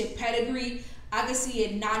championship pedigree, I can see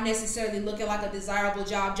it not necessarily looking like a desirable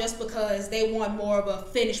job just because they want more of a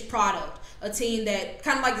finished product. A team that,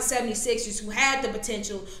 kind of like the 76ers, who had the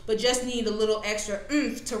potential but just need a little extra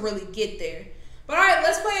oomph to really get there. But all right,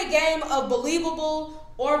 let's play a game of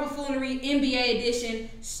Believable or Buffoonery NBA edition,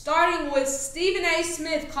 starting with Stephen A.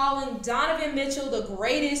 Smith calling Donovan Mitchell the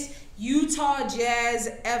greatest Utah Jazz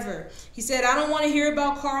ever. He said, I don't want to hear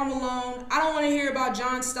about Karl Malone. I don't want to hear about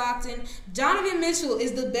John Stockton. Donovan Mitchell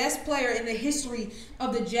is the best player in the history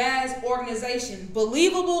of the Jazz organization.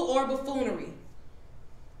 Believable or buffoonery?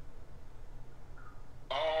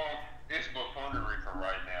 It's buffoonery for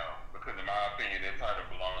right now because in my opinion, that title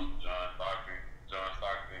belongs to John Stockton. John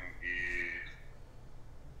Stockton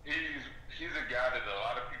he's a guy that a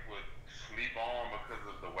lot of people sleep on because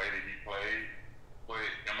of the way that he played. But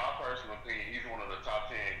in my personal opinion, he's one of the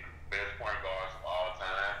top 10 best point guards of all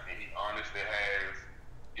time, and he honestly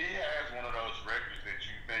has one of those records that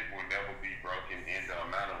you think will never be broken in the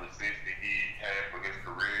amount of assists that he had for his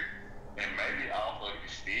career, and maybe also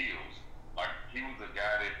his steals. Like he was a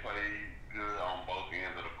guy that played good on both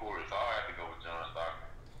ends of the court, so I have to go with John Stockton.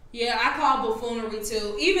 Yeah, I call buffoonery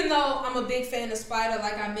too. Even though I'm a big fan of Spider,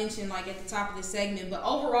 like I mentioned, like at the top of the segment, but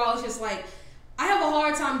overall, it's just like. I have a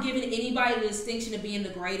hard time giving anybody the distinction of being the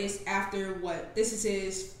greatest after what? This is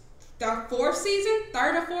his third or fourth season?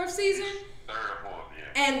 Third or fourth,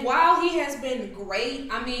 yeah. And while he has been great,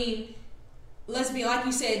 I mean, let's be like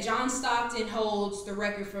you said, John Stockton holds the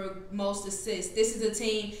record for most assists. This is a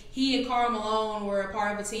team, he and Karl Malone were a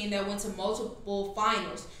part of a team that went to multiple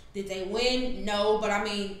finals. Did they win? No, but I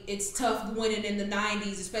mean, it's tough winning in the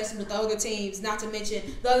 90s, especially with the other teams, not to mention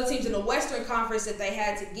the other teams in the Western Conference that they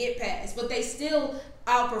had to get past. But they still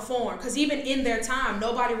outperformed because even in their time,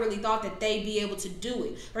 nobody really thought that they'd be able to do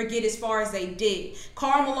it or get as far as they did.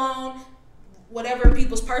 Karl Malone, whatever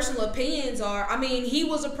people's personal opinions are, I mean, he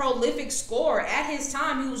was a prolific scorer. At his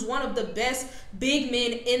time, he was one of the best big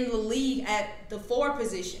men in the league at the 4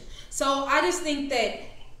 position. So I just think that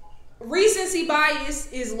recency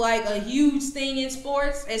bias is like a huge thing in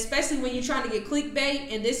sports, especially when you're trying to get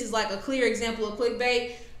clickbait, and this is like a clear example of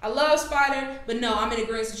clickbait. I love Spider, but no, I'm in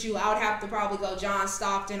agreement with you. I would have to probably go John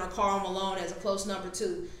Stockton or Karl Malone as a close number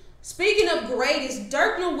 2. Speaking of greatest,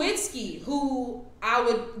 Dirk Nowitzki, who I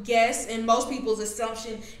would guess, and most people's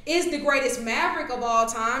assumption, is the greatest Maverick of all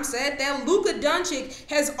time, said that Luka Doncic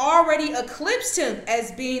has already eclipsed him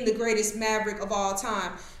as being the greatest Maverick of all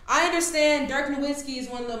time. I understand Dirk Nowitzki is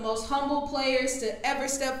one of the most humble players to ever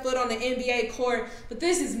step foot on the NBA court, but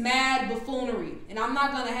this is mad buffoonery, and I'm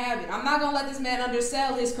not going to have it. I'm not going to let this man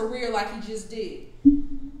undersell his career like he just did.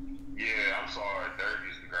 Yeah, I'm sorry. Dirk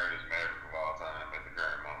is the greatest Maverick of all time at the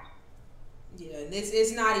current moment. Yeah,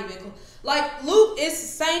 it's not even like Luke. It's the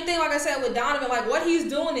same thing. Like I said with Donovan, like what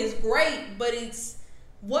he's doing is great, but it's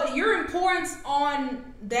what your importance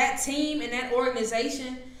on that team and that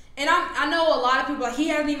organization. And I know a lot of people like he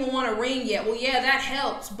hasn't even won a ring yet. Well, yeah, that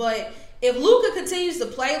helps. But if Luka continues to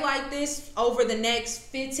play like this over the next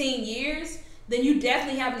 15 years, then you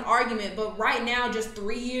definitely have an argument. But right now, just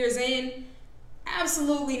 3 years in,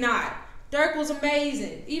 absolutely not. Dirk was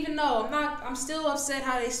amazing. Even though I'm still upset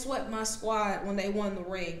how they swept my squad when they won the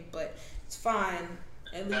ring. But it's fine.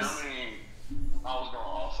 At least. I mean, I was gonna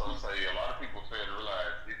also say a lot of people fail to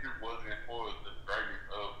realize if it wasn't for the greatness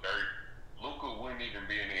of Dirk, Luka wouldn't even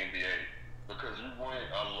be in the NBA because we went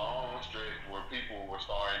a long stretch where people were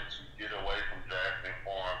starting to get away from drafting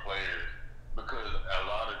foreign players because a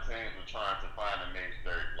lot of teams were trying to find the next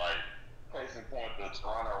Dirk. Like, case in point, the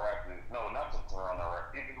Toronto Raptors. No, not the Toronto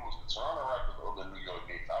Raptors. It was the Toronto Raptors or the New York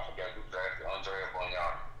Knicks. I forgot who drafted Andre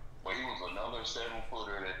Bonyana. But he was another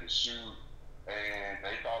 7-footer that could shoot, and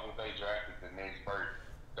they thought that they drafted the next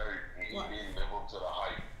Dirk, and he didn't live up to the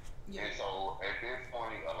hype. Yeah. And so at this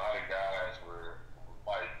point, a lot of guys were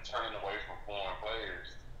like turning away from foreign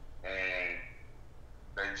players, and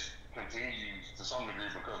they continue to some degree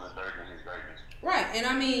because of Dirk and his greatness. Right, and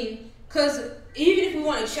I mean, because even if we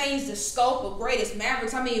want to want to change the scope of greatest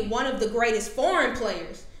Mavericks, I mean one of the greatest foreign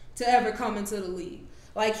players to ever come into the league.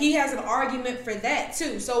 Like, he has an argument for that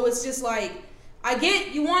too. So it's just like, I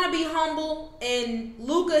get you want to be humble, and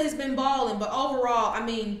Luka has been balling, but overall, I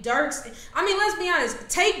mean, let's be honest.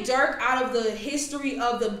 Take Dirk out of the history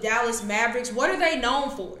of the Dallas Mavericks. What are they known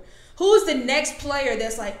for? Who's the next player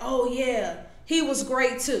that's like, oh yeah, he was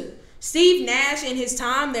great too? Steve Nash in his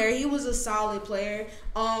time there, he was a solid player.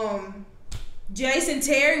 Jason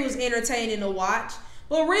Terry was entertaining to watch.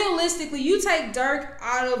 But realistically, you take Dirk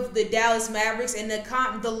out of the Dallas Mavericks, and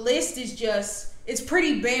the list is just, it's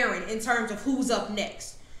pretty barren in terms of who's up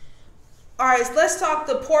next. All right, so let's talk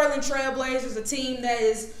the Portland Trail Blazers, a team that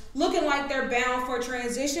is looking like they're bound for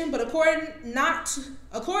transition, but accordingly not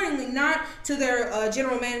to their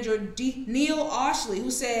general manager, Neil Oshley, who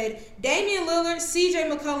said Damian Lillard, CJ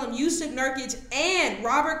McCollum, Yusuf Nurkic, and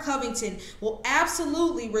Robert Covington will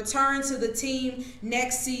absolutely return to the team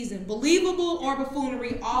next season. Believable or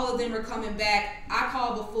buffoonery, all of them are coming back. I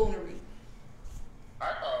call buffoonery.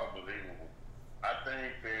 I call believable. I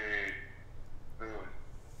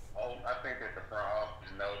think that the front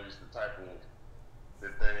office noticed the type of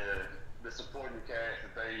the supporting cast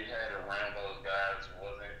that they had around those guys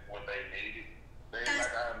wasn't what they needed. They,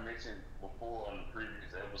 like I mentioned before on the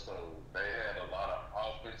previous episode, they had a lot of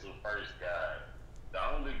offensive first guys. The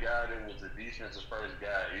only guy that was a defensive first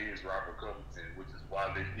guy is Robert Covington, which is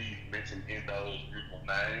why he's mentioned in those group of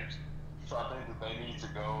names. So I think that they need to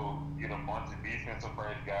go get a bunch of defensive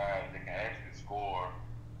first guys that can actually score,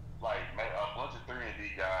 like a bunch of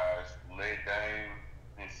 3-and-D guys, let Dame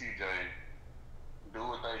and CJ do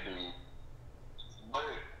what they do. But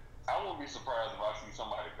I wouldn't be surprised if I see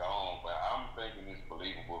somebody gone, but I'm thinking it's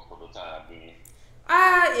believable for the time being.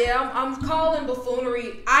 Yeah, I'm calling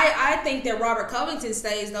buffoonery. I think that Robert Covington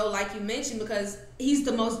stays, though, like you mentioned, because he's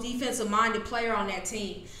the most defensive-minded player on that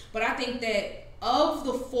team. But I think that of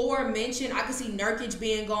the four mentioned, I could see Nurkic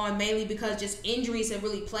being gone mainly because just injuries have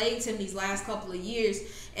really plagued him these last couple of years.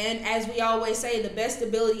 And as we always say, the best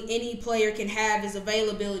ability any player can have is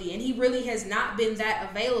availability. And he really has not been that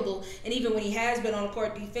available. And even when he has been on the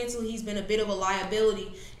court defensively, he's been a bit of a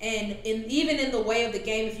liability. And even in the way of the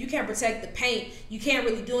game, if you can't protect the paint, you can't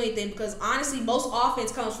really do anything, because honestly, most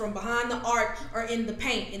offense comes from behind the arc or in the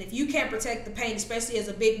paint. And if you can't protect the paint, especially as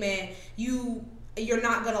a big man, you're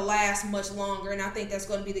not going to last much longer, and I think that's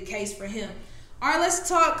going to be the case for him. All right, let's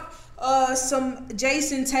talk some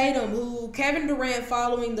Jason Tatum, who Kevin Durant,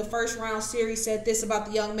 following the first-round series, said this about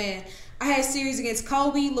the young man. I had series against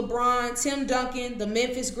Kobe, LeBron, Tim Duncan, the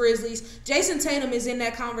Memphis Grizzlies. Jason Tatum is in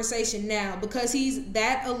that conversation now because he's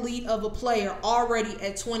that elite of a player already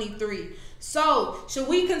at 23. So, should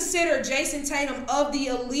we consider Jason Tatum of the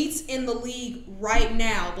elites in the league right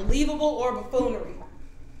now? Believable or buffoonery?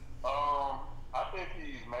 I think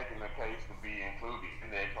he's making the case to be included in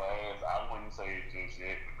that class. I wouldn't say it just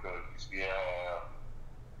yet because you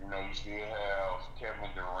still have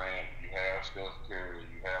Kevin Durant, you have Steph Curry,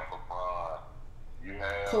 you have LeBron, you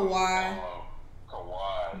have Kawhi,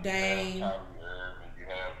 Dame, you have Kyrie Irving, you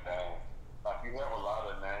have Dame. Like, you have a lot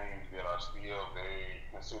of names that are still very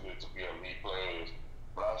considered to be elite players,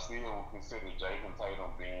 but I still would consider Jason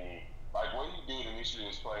Tatum being, like, what he did in this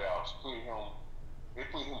year's playoffs, it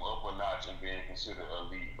put him up a notch and being considered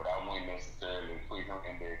elite, but I wouldn't necessarily put him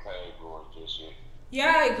in their category just yet.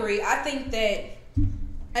 Yeah, I agree. I think that,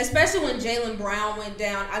 especially when Jaylen Brown went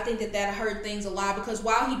down, I think that hurt things a lot, because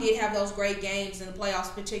while he did have those great games in the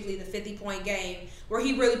playoffs, particularly the 50-point game where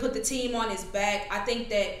he really put the team on his back, I think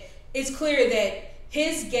that it's clear that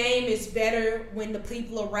his game is better when the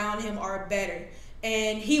people around him are better.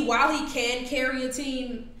 And while he can carry a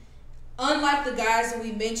team, unlike the guys that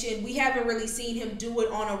we mentioned, we haven't really seen him do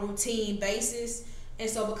it on a routine basis. And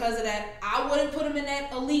so because of that, I wouldn't put him in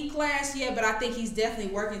that elite class yet, but I think he's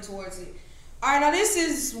definitely working towards it. All right, now this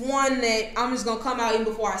is one that I'm just going to come out even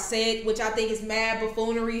before I say it, which I think is mad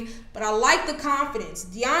buffoonery, but I like the confidence.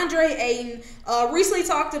 DeAndre Ayton recently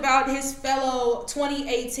talked about his fellow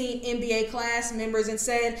 2018 NBA class members and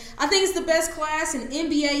said, I think it's the best class in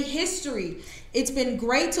NBA history. It's been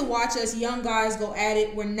great to watch us young guys go at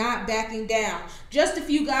it. We're not backing down. Just a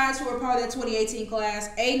few guys who are part of that 2018 class.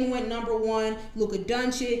 Aiden went number 1, Luka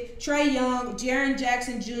Doncic, Trae Young, Jaren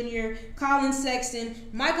Jackson Jr., Colin Sexton,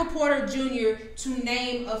 Michael Porter Jr., to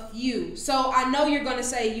name a few. So I know you're going to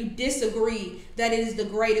say you disagree that it is the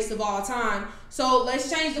greatest of all time. So let's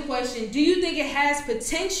change the question. Do you think it has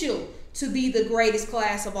potential to be the greatest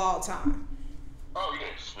class of all time? Oh,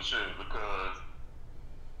 yes, for sure, because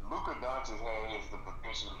Luka Doncic has the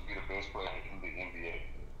potential to be the best player in the NBA.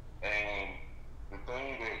 And the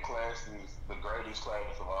thing that classes the greatest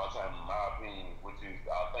class of all time, in my opinion, which is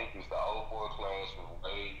I think is the '04 class with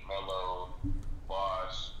Wade, Melo,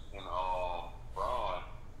 Bosh, and Braun.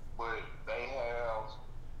 But they had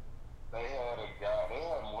a guy, they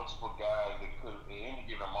had multiple guys that could, at any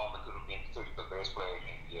given moment, could have been considered the best player in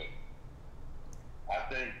the NBA. I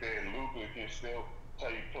think that Luka can still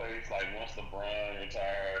take place like once LeBron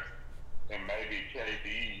retires, and maybe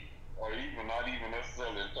KD, or even not even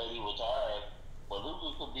necessarily if KD retires, but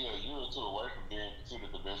Luka could be a year or two away from being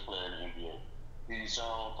considered the best player in the NBA. He's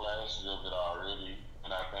shown flashes of it already,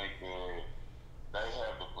 and I think that they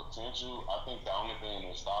have the potential. I think the only thing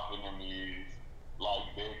that's stopping them is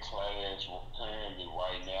like their class currently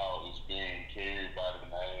right now is being carried by the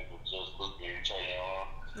name of just Luka and Trae Young.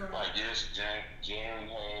 Right. Like yes, Jaren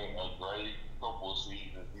had a great couple of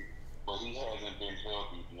seasons, but he hasn't been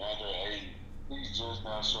healthy. DeAndre Ayton, he's just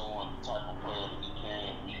not showing the type of player that he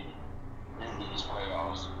can be in these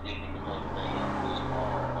playoffs, given the fact that they have Chris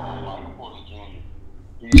Paul, Michael Porter Jr.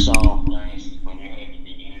 He's shown flashes, but it had to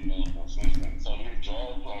be anything consistent. So his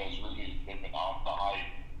draft class really has been off the hype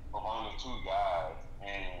of only two guys,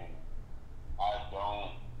 and I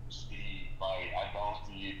don't see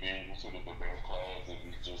it being considered the best class if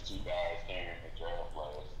it's just two guys carrying the draft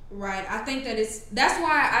class. Right. I think that's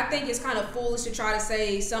why I think it's kind of foolish to try to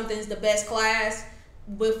say something's the best class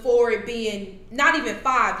before it being not even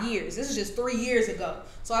 5 years. This is just 3 years ago.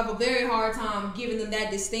 So I have a very hard time giving them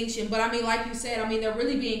that distinction. But I mean, like you said, I mean, they're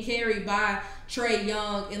really being carried by Trae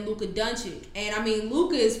Young and Luka Doncic. And I mean,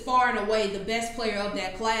 Luka is far and away the best player of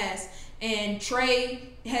that class. And Trae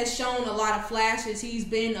has shown a lot of flashes. He's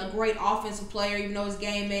been a great offensive player, even though his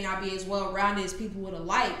game may not be as well rounded as people would have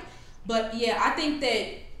liked. But yeah, I think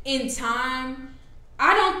that in time,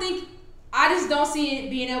 I just don't see it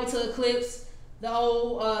being able to eclipse the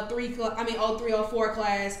 03-04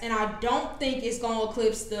 class, and I don't think it's going to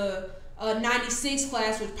eclipse the 96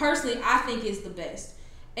 class, which personally I think is the best.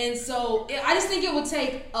 And so I just think it would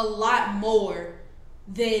take a lot more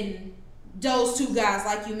than those two guys,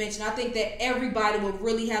 like you mentioned. I think that everybody would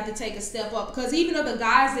really have to take a step up, because even of the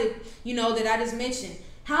guys that that I just mentioned,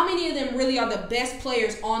 how many of them really are the best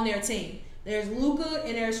players on their team? There's Luka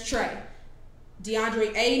and there's Trae.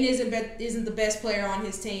 DeAndre Ayton isn't the best player on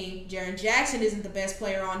his team. Jaren Jackson isn't the best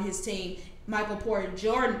player on his team. Michael Porter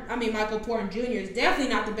Jr. is definitely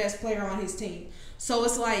not the best player on his team. So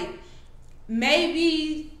it's like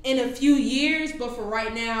maybe in a few years, but for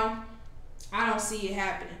right now, I don't see it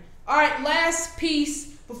happening. All right, last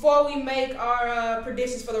piece before we make our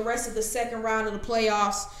predictions for the rest of the second round of the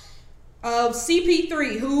playoffs.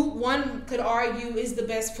 CP3, who one could argue is the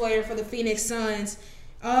best player for the Phoenix Suns.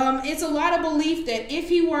 It's a lot of belief that if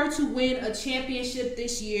he were to win a championship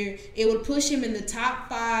this year, it would push him in the top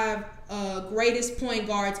 5 greatest point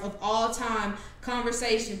guards of all time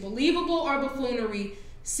conversation. Believable or buffoonery,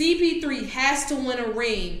 CP3 has to win a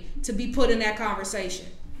ring to be put in that conversation.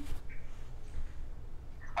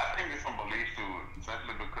 I think there's some belief to it,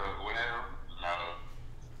 simply because,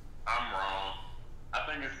 I'm wrong. I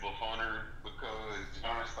think it's buffoonery because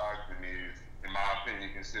John Stockton is, in my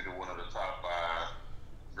opinion, considered one of the top 5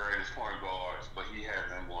 greatest point guards, but he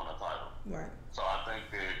hasn't won a title. Right. So I think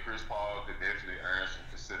that Chris Paul could definitely earn some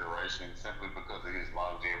consideration simply because of his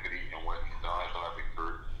longevity and what he's done throughout the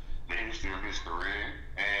history of his career.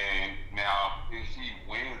 And now, if he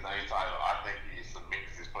wins a title, I think he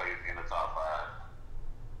cements his place in the top 5.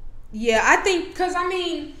 Yeah, I think, because I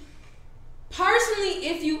mean, personally,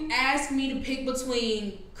 if you ask me to pick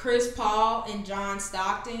between Chris Paul and John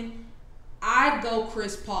Stockton, I'd go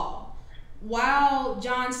Chris Paul. While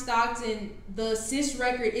John Stockton, the assist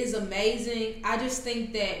record is amazing, I just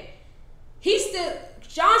think that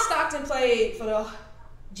John Stockton played for the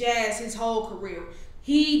Jazz his whole career.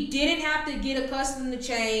 He didn't have to get accustomed to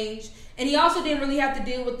change, and he also didn't really have to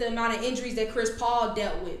deal with the amount of injuries that Chris Paul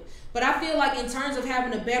dealt with. But I feel like in terms of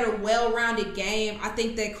having a better, well-rounded game, I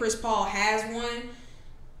think that Chris Paul has one.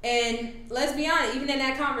 And let's be honest, even in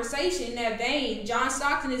that conversation, in that vein, John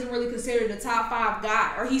Stockton isn't really considered a top 5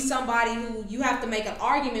 guy, or he's somebody who you have to make an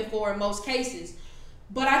argument for in most cases.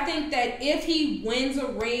 But I think that if he wins a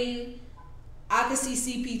ring, I could see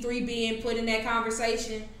CP3 being put in that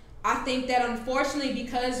conversation. I think that unfortunately,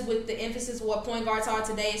 because with the emphasis of what point guards are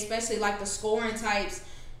today, especially like the scoring types,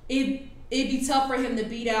 it'd be tough for him to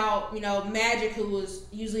beat out, Magic, who was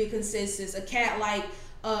usually a consensus, a cat like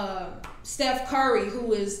Steph Curry,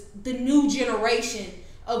 who is the new generation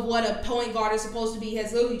of what a point guard is supposed to be,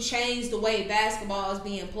 has literally changed the way basketball is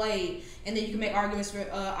being played. And then you can make arguments for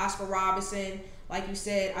Oscar Robertson, like you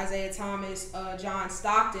said, Isaiah Thomas, John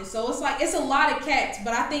Stockton. So it's like, it's a lot of cats,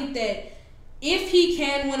 but I think that if he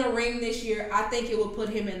can win a ring this year, I think it would put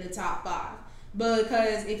him in the top 5.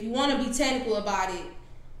 Because if you want to be technical about it,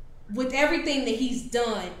 with everything that he's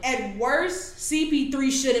done, at worst, CP3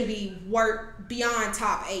 shouldn't be beyond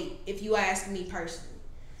top 8, if you ask me personally.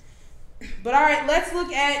 But all right, let's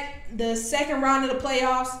look at the second round of the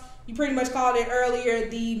playoffs. You pretty much called it earlier.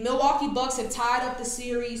 The Milwaukee Bucks have tied up the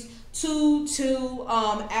series 2-2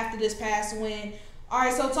 after this past win. All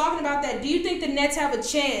right, so talking about that, do you think the Nets have a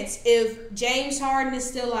chance if James Harden is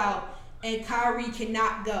still out and Kyrie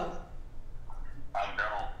cannot go? I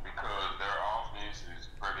don't, because their offense is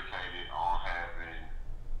predicated on having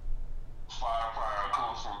firepower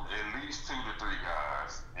comes from at least 2 to 3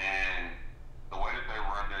 guys, and the way that they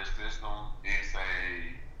run their system is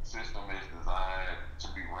designed to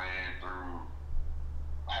be ran through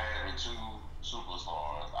having 2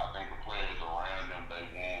 superstars. I think the players around them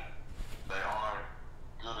they aren't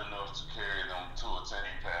good enough to carry them to a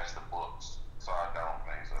team past the Bucks. So I don't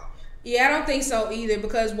think so. Yeah, I don't think so either,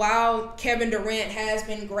 because while Kevin Durant has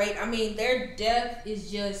been great, I mean, their depth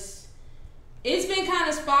is just, it's been kind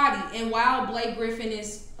of spotty. And while Blake Griffin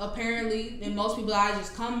is apparently, in most people's eyes,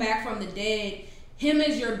 just come back from the dead, him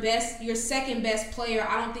as your second best player,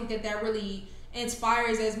 I don't think that really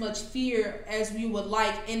inspires as much fear as we would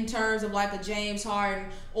like in terms of like a James Harden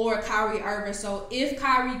or a Kyrie Irving. So if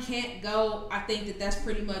Kyrie can't go, I think that's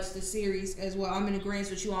pretty much the series as well. I'm in agreement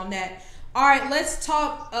with you on that. All right, let's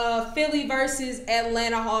talk Philly versus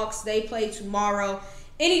Atlanta Hawks. They play tomorrow.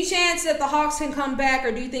 Any chance that the Hawks can come back,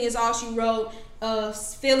 or do you think it's all she wrote?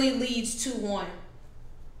 Philly leads 2-1.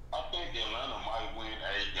 I think Atlanta might win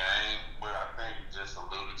a game, but I think just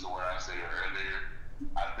alluded to what I said earlier.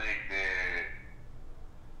 I think that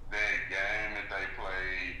game that they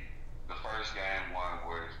played, the first game one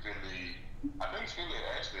where I think Philly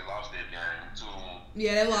actually lost that game 2-1.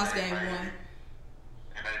 Yeah, they lost game 1.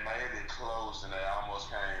 And they made it close, and they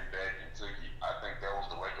almost came back and took it. I think that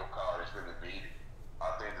was the wake-up call that Philly needed.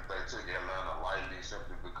 I think that they took Atlanta lightly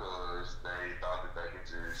simply because they thought that they could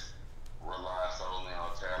just rely solely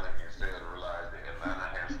on talent and fail to realize that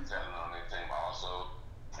Atlanta has some talent on their team also.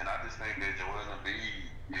 And I just think that Joel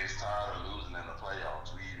Embiid is tired of losing in the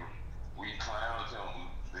playoffs. We clowned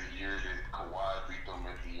him the year that Kawhi beat them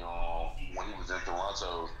at when he was in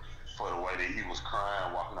Toronto for the way that he was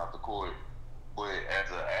crying walking off the court. But as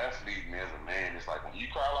an athlete and as a man, it's like when you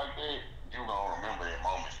cry like that, you're going to remember that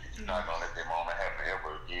moment. You're not going to let that moment happen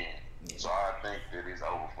ever again. Yeah. So I think that it's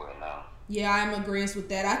over for them now. Yeah, I'm agreeing with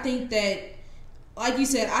that. I think that, like you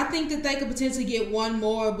said, I think that they could potentially get one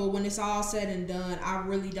more, but when it's all said and done, I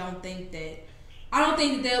really don't think that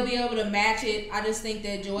they'll be able to match it. I just think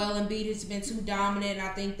that Joel Embiid has been too dominant, and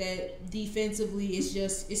I think that defensively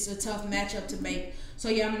it's a tough matchup to make. So,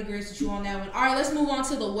 yeah, I'm in agreement with you on that one. All right, let's move on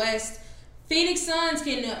to the West. Phoenix Suns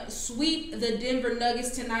can sweep the Denver Nuggets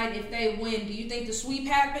tonight if they win. Do you think the sweep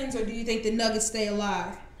happens, or do you think the Nuggets stay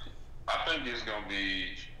alive? I think it's going to be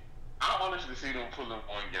 – I honestly see them pulling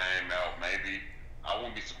one game out maybe. I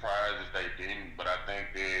wouldn't be surprised if they didn't, but I think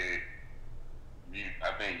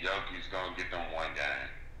Jokic's going to get them one game.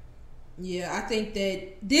 Yeah, I think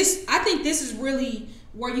this is really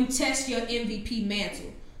where you test your MVP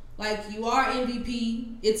mantle. Like, you are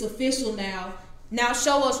MVP. It's official now. Now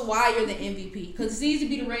show us why you're the MVP. Because it's easy to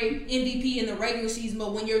be the MVP in the regular season,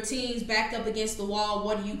 but when your team's backed up against the wall,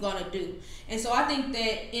 what are you going to do? And so I think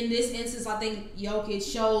that in this instance, I think Jokic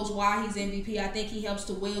shows why he's MVP. I think he helps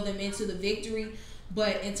to will them into the victory.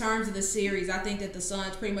 But in terms of the series, I think that the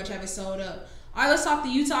Suns pretty much have it sold up. All right, let's talk the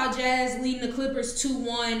Utah Jazz leading the Clippers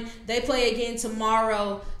 2-1. They play again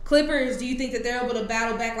tomorrow. Clippers, do you think that they're able to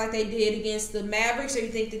battle back like they did against the Mavericks, or do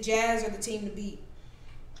you think the Jazz are the team to beat?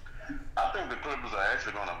 I think the Clippers are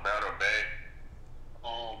actually going to battle back.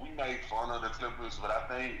 We make fun of the Clippers, but I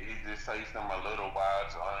think it just takes them a little while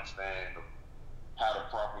to understand how to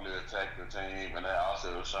properly attack the team. And they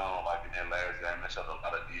also have shown, like in their last game, they showed a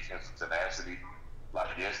lot of defensive tenacity. Like,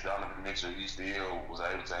 yes, Donovan Mitchell, he still was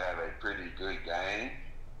able to have a pretty good game,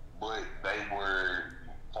 but they were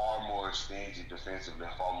far more stingy defensively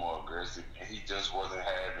and far more aggressive. And he just wasn't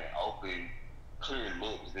having open, clear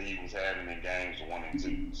looks that he was having in games 1 and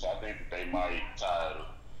 2. So I think that they might tie it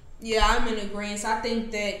up. Yeah, I'm in agreement. I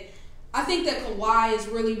think that Kawhi is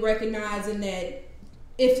really recognizing that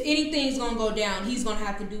if anything's going to go down, he's going to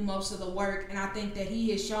have to do most of the work. And I think that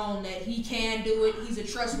he has shown that he can do it. He's a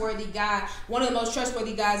trustworthy guy, one of the most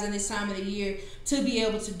trustworthy guys in this time of the year to be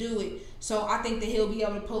able to do it. So I think that he'll be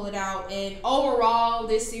able to pull it out. And overall,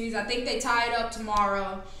 this series, I think they tie it up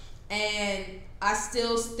tomorrow. And I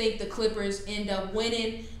still think the Clippers end up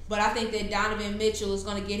winning. But I think that Donovan Mitchell is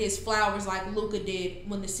going to get his flowers like Luka did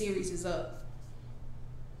when the series is up.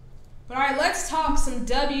 But all right, let's talk some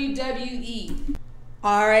WWE.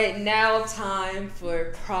 All right, now time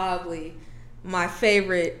for probably my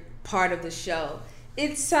favorite part of the show.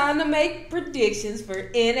 It's time to make predictions for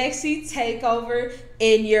NXT TakeOver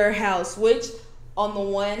in your house, which on the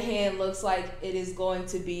one hand looks like it is going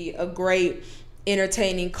to be a great,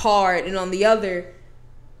 entertaining card, and on the other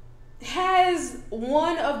has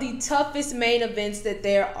one of the toughest main events that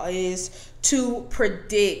there is to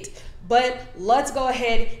predict. But let's go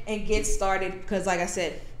ahead and get started because, like I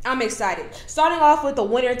said, I'm excited. Starting off with the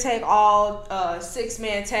winner take all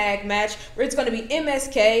 6-man tag match where it's going to be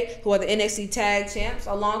MSK, who are the NXT tag champs,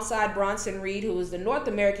 alongside Bronson Reed, who is the North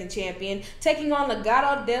American champion, taking on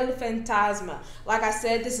Legado del Fantasma. Like I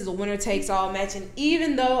said, this is a winner takes all match, and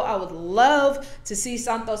even though I would love to see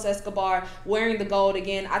Santos Escobar wearing the gold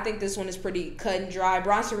again, I think this one is pretty cut and dry.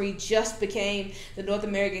 Bronson Reed just became the North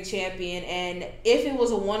American champion, and if it was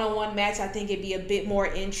a one-on-one match, I think it'd be a bit more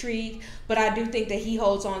intrigue, but I do think that he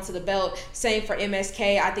holds on to the belt. Same for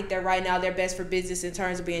MSK. I think that right now they're best for business in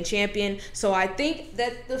terms of being champion. So I think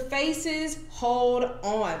that the faces hold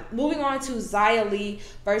on. Moving on to Xia Li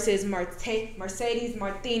versus Mercedes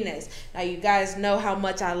Martinez. Now you guys know how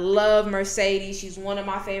much I love Mercedes. She's one of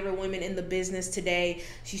my favorite women in the business today.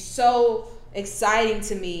 She's so exciting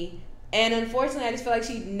to me. And unfortunately, I just feel like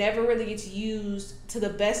she never really gets used to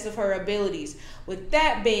the best of her abilities. With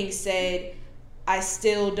that being said, I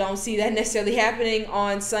still don't see that necessarily happening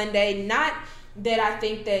on Sunday. Not that I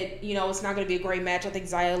think that, it's not going to be a great match. I think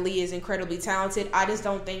Xia Li is incredibly talented. I just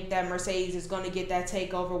don't think that Mercedes is going to get that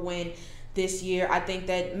takeover win this year. I think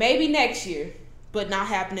that maybe next year, but not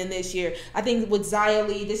happening this year. I think with Xia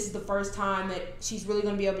Li, this is the first time that she's really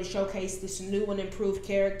going to be able to showcase this new and improved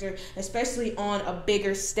character, especially on a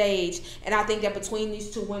bigger stage. And I think that between these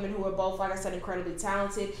two women who are both, like I said, incredibly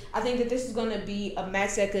talented, I think that this is going to be a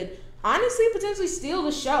match that could honestly potentially steal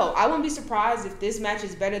the show. I wouldn't be surprised if this match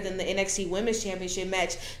is better than the NXT Women's Championship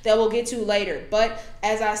match that we'll get to later. But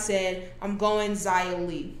as I said, I'm going Xia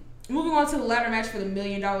Li. Moving on to the ladder match for the $1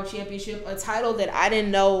 Million Championship, a title that I didn't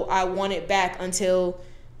know I wanted back until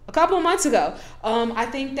a couple of months ago. I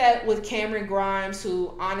think that with Cameron Grimes,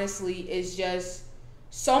 who honestly is just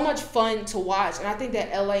so much fun to watch, and I think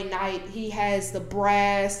that LA Knight, he has the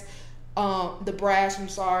brash,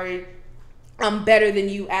 I'm better than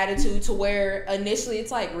you attitude, to where initially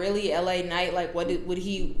it's like, really, LA Knight, like what would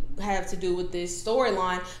he have to do with this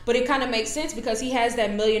storyline? But it kind of makes sense because he has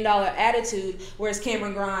that $1 million attitude, whereas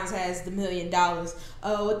Cameron Grimes has the $1 million.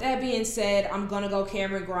 With that being said, I'm gonna go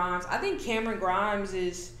Cameron Grimes. I think Cameron Grimes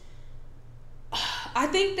is, I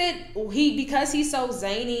think that because he's so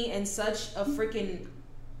zany and such a freaking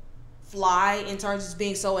fly in terms of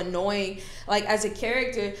being so annoying, like as a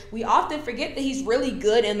character, we often forget that he's really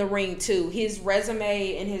good in the ring too. His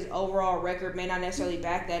resume and his overall record may not necessarily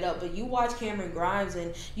back that up, but you watch Cameron Grimes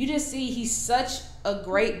and you just see he's such a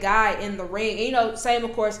great guy in the ring. Same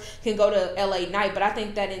of course can go to LA Knight, but I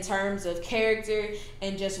think that in terms of character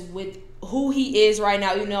and just with who he is right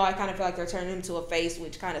now, I kind of feel like they're turning him to a face,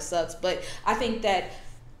 which kind of sucks, but I think that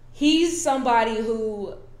he's somebody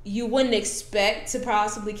who you wouldn't expect to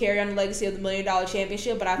possibly carry on the legacy of the $1 Million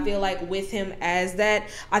Championship, but I feel like with him as that,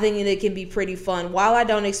 I think it can be pretty fun. While I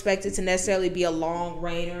don't expect it to necessarily be a long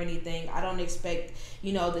reign or anything, I don't expect,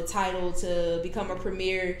 the title to become a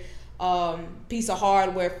premier piece of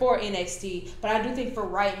hardware for NXT, but I do think for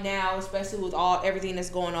right now, especially with everything that's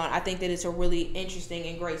going on, I think that it's a really interesting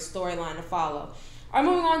and great storyline to follow. All right,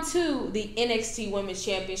 moving on to the NXT Women's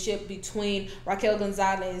Championship between Raquel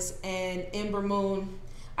Gonzalez and Ember Moon.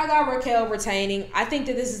 I got Raquel retaining. I think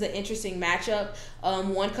that this is an interesting matchup.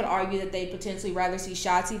 One could argue that they potentially rather see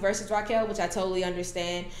Shotzi versus Raquel, which I totally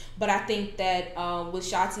understand. But I think that with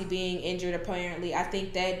Shotzi being injured, apparently, I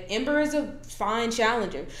think that Ember is a fine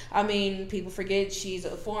challenger. I mean, people forget she's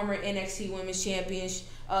a former NXT Women's Champion.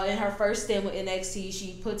 In her first stint with NXT,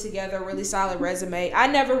 she put together a really solid resume. I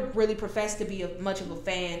never really professed to be much of a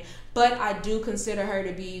fan, but I do consider her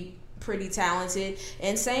to be pretty talented.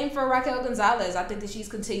 And same for Raquel Gonzalez. I think that she's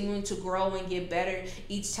continuing to grow and get better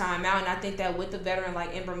each time out, and I think that with the veteran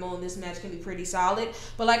like Ember Moon, this match can be pretty solid.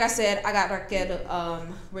 But like I said, I got Raquel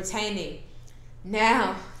retaining.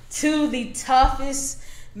 Now to the toughest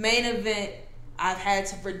main event I've had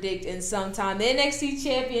to predict in some time, the NXT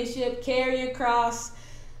Championship. Karrion Kross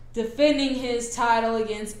defending his title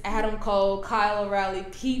against Adam Cole, Kyle O'Reilly,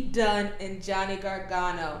 Pete Dunne, and Johnny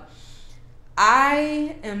Gargano.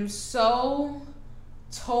 I am so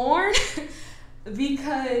torn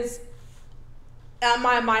because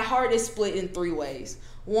my heart is split in three ways.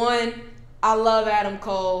 One, I love Adam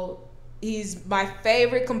Cole. He's my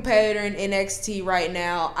favorite competitor in NXT right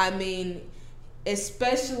now. I mean,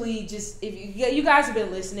 especially just if you guys have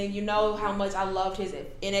been listening, you know how much I loved his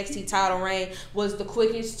NXT title reign. Was the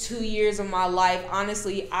quickest 2 years of my life.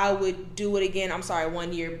 Honestly, I would do it again. I'm sorry,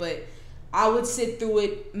 1 year, but I would sit through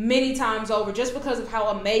it many times over just because of how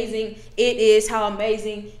amazing it is, how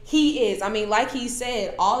amazing he is. I mean, like he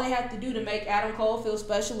said, all they have to do to make Adam Cole feel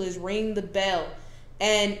special is ring the bell.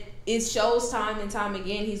 And it shows time and time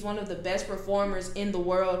again he's one of the best performers in the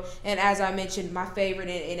world. And as I mentioned, my favorite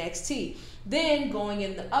in NXT. Then going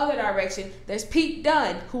in the other direction, there's Pete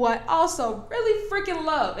Dunne, who I also really freaking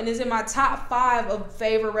love and is in my top 5 of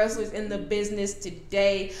favorite wrestlers in the business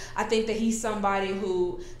today. I think that he's somebody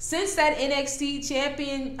who, since that NXT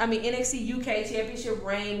UK championship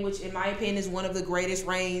reign, which in my opinion is one of the greatest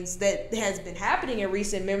reigns that has been happening in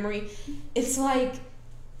recent memory, it's like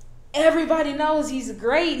everybody knows he's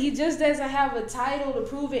great. He just doesn't have a title to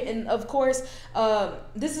prove it. And of course,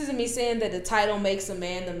 this isn't me saying that the title makes a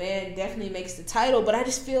man. The man definitely makes the title. But I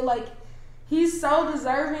just feel like he's so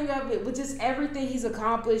deserving of it with just everything he's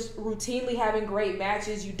accomplished, routinely having great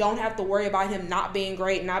matches. You don't have to worry about him not being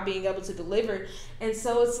great, not being able to deliver. And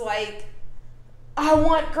so it's like, I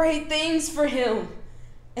want great things for him.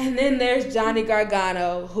 And then there's Johnny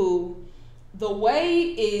Gargano, who the way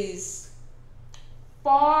is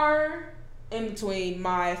far in between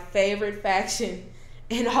my favorite faction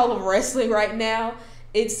in all of wrestling right now.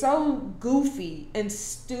 It's so goofy and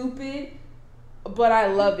stupid, but I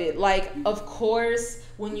love it. Like, of course,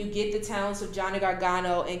 when you get the talents of Johnny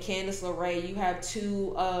Gargano and Candice LeRae, you have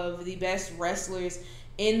 2 of the best wrestlers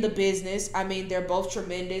in the business. I mean, they're both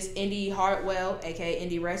tremendous. Indy Hartwell, aka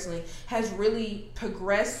Indie Wrestling, has really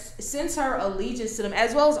progressed since her allegiance to them,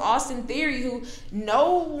 as well as Austin Theory, who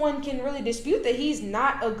no one can really dispute that he's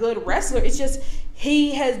not a good wrestler. It's just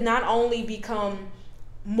he has not only become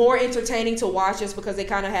more entertaining to watch just because they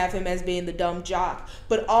kind of have him as being the dumb jock,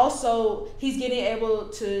 but also he's getting able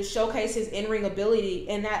to showcase his in-ring ability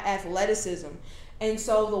and that athleticism. And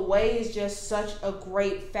so the Way is just such a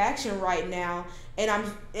great faction right now. And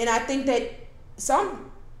I think that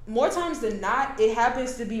some more times than not, it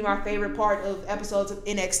happens to be my favorite part of episodes of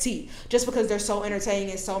NXT, just because they're so entertaining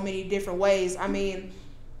in so many different ways. I mean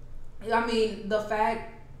the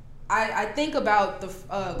fact I think about the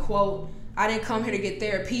quote, "I didn't come here to get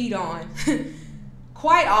therapied on,"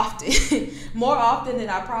 quite often, more often than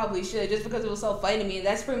I probably should, just because it was so funny to me. And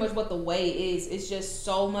that's pretty much what the Way is. It's just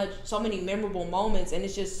so many memorable moments, and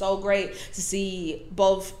it's just so great to see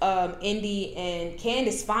both Indy and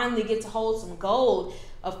Candice finally get to hold some gold.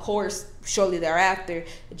 Of course, shortly thereafter,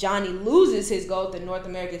 Johnny loses his gold at the North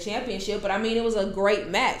American Championship, but I mean, it was a great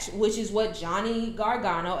match, which is what Johnny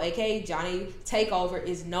Gargano, aka Johnny TakeOver,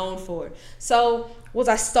 is known for. So, was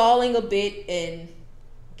I stalling a bit in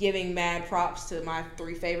giving mad props to my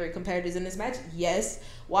 3 favorite competitors in this match? Yes.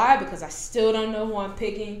 Why? Because I still don't know who I'm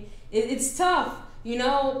picking. It's tough. You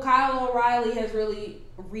know, Kyle O'Reilly has really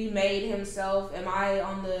remade himself. Am I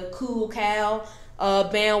on the cool Cal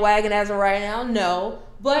bandwagon as of right now? No.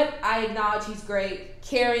 But I acknowledge he's great.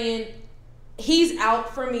 Karrion, he's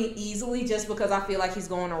out for me easily just because I feel like he's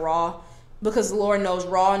going to Raw. Because Lord knows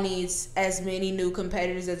Raw needs as many new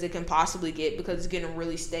competitors as it can possibly get because it's getting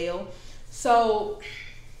really stale. So,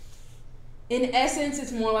 in essence,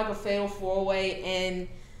 it's more like a fatal 4-way, and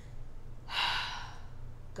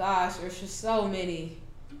gosh, there's just so many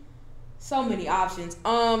options.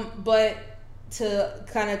 But to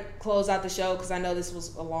kind of close out the show, because I know this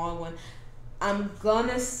was a long one, I'm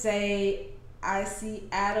gonna say I see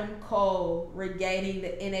Adam Cole regaining the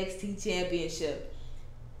NXT championship,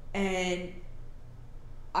 and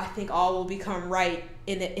I think all will become right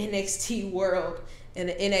in the NXT world, in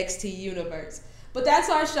the NXT universe. But that's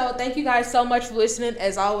our show. Thank you guys so much for listening.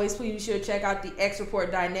 As always, please be sure to check out the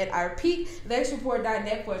xreport.net. I repeat, the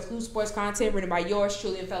xreport.net for exclusive sports content written by yours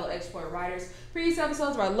truly and fellow X-Report writers. Previous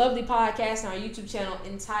episodes of our lovely podcast on our YouTube channel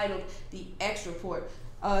entitled The X Report.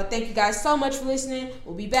 Thank you guys so much for listening.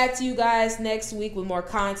 We'll be back to you guys next week with more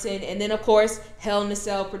content. And then, of course, Hell in a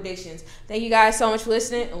Cell predictions. Thank you guys so much for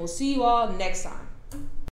listening, and we'll see you all next time.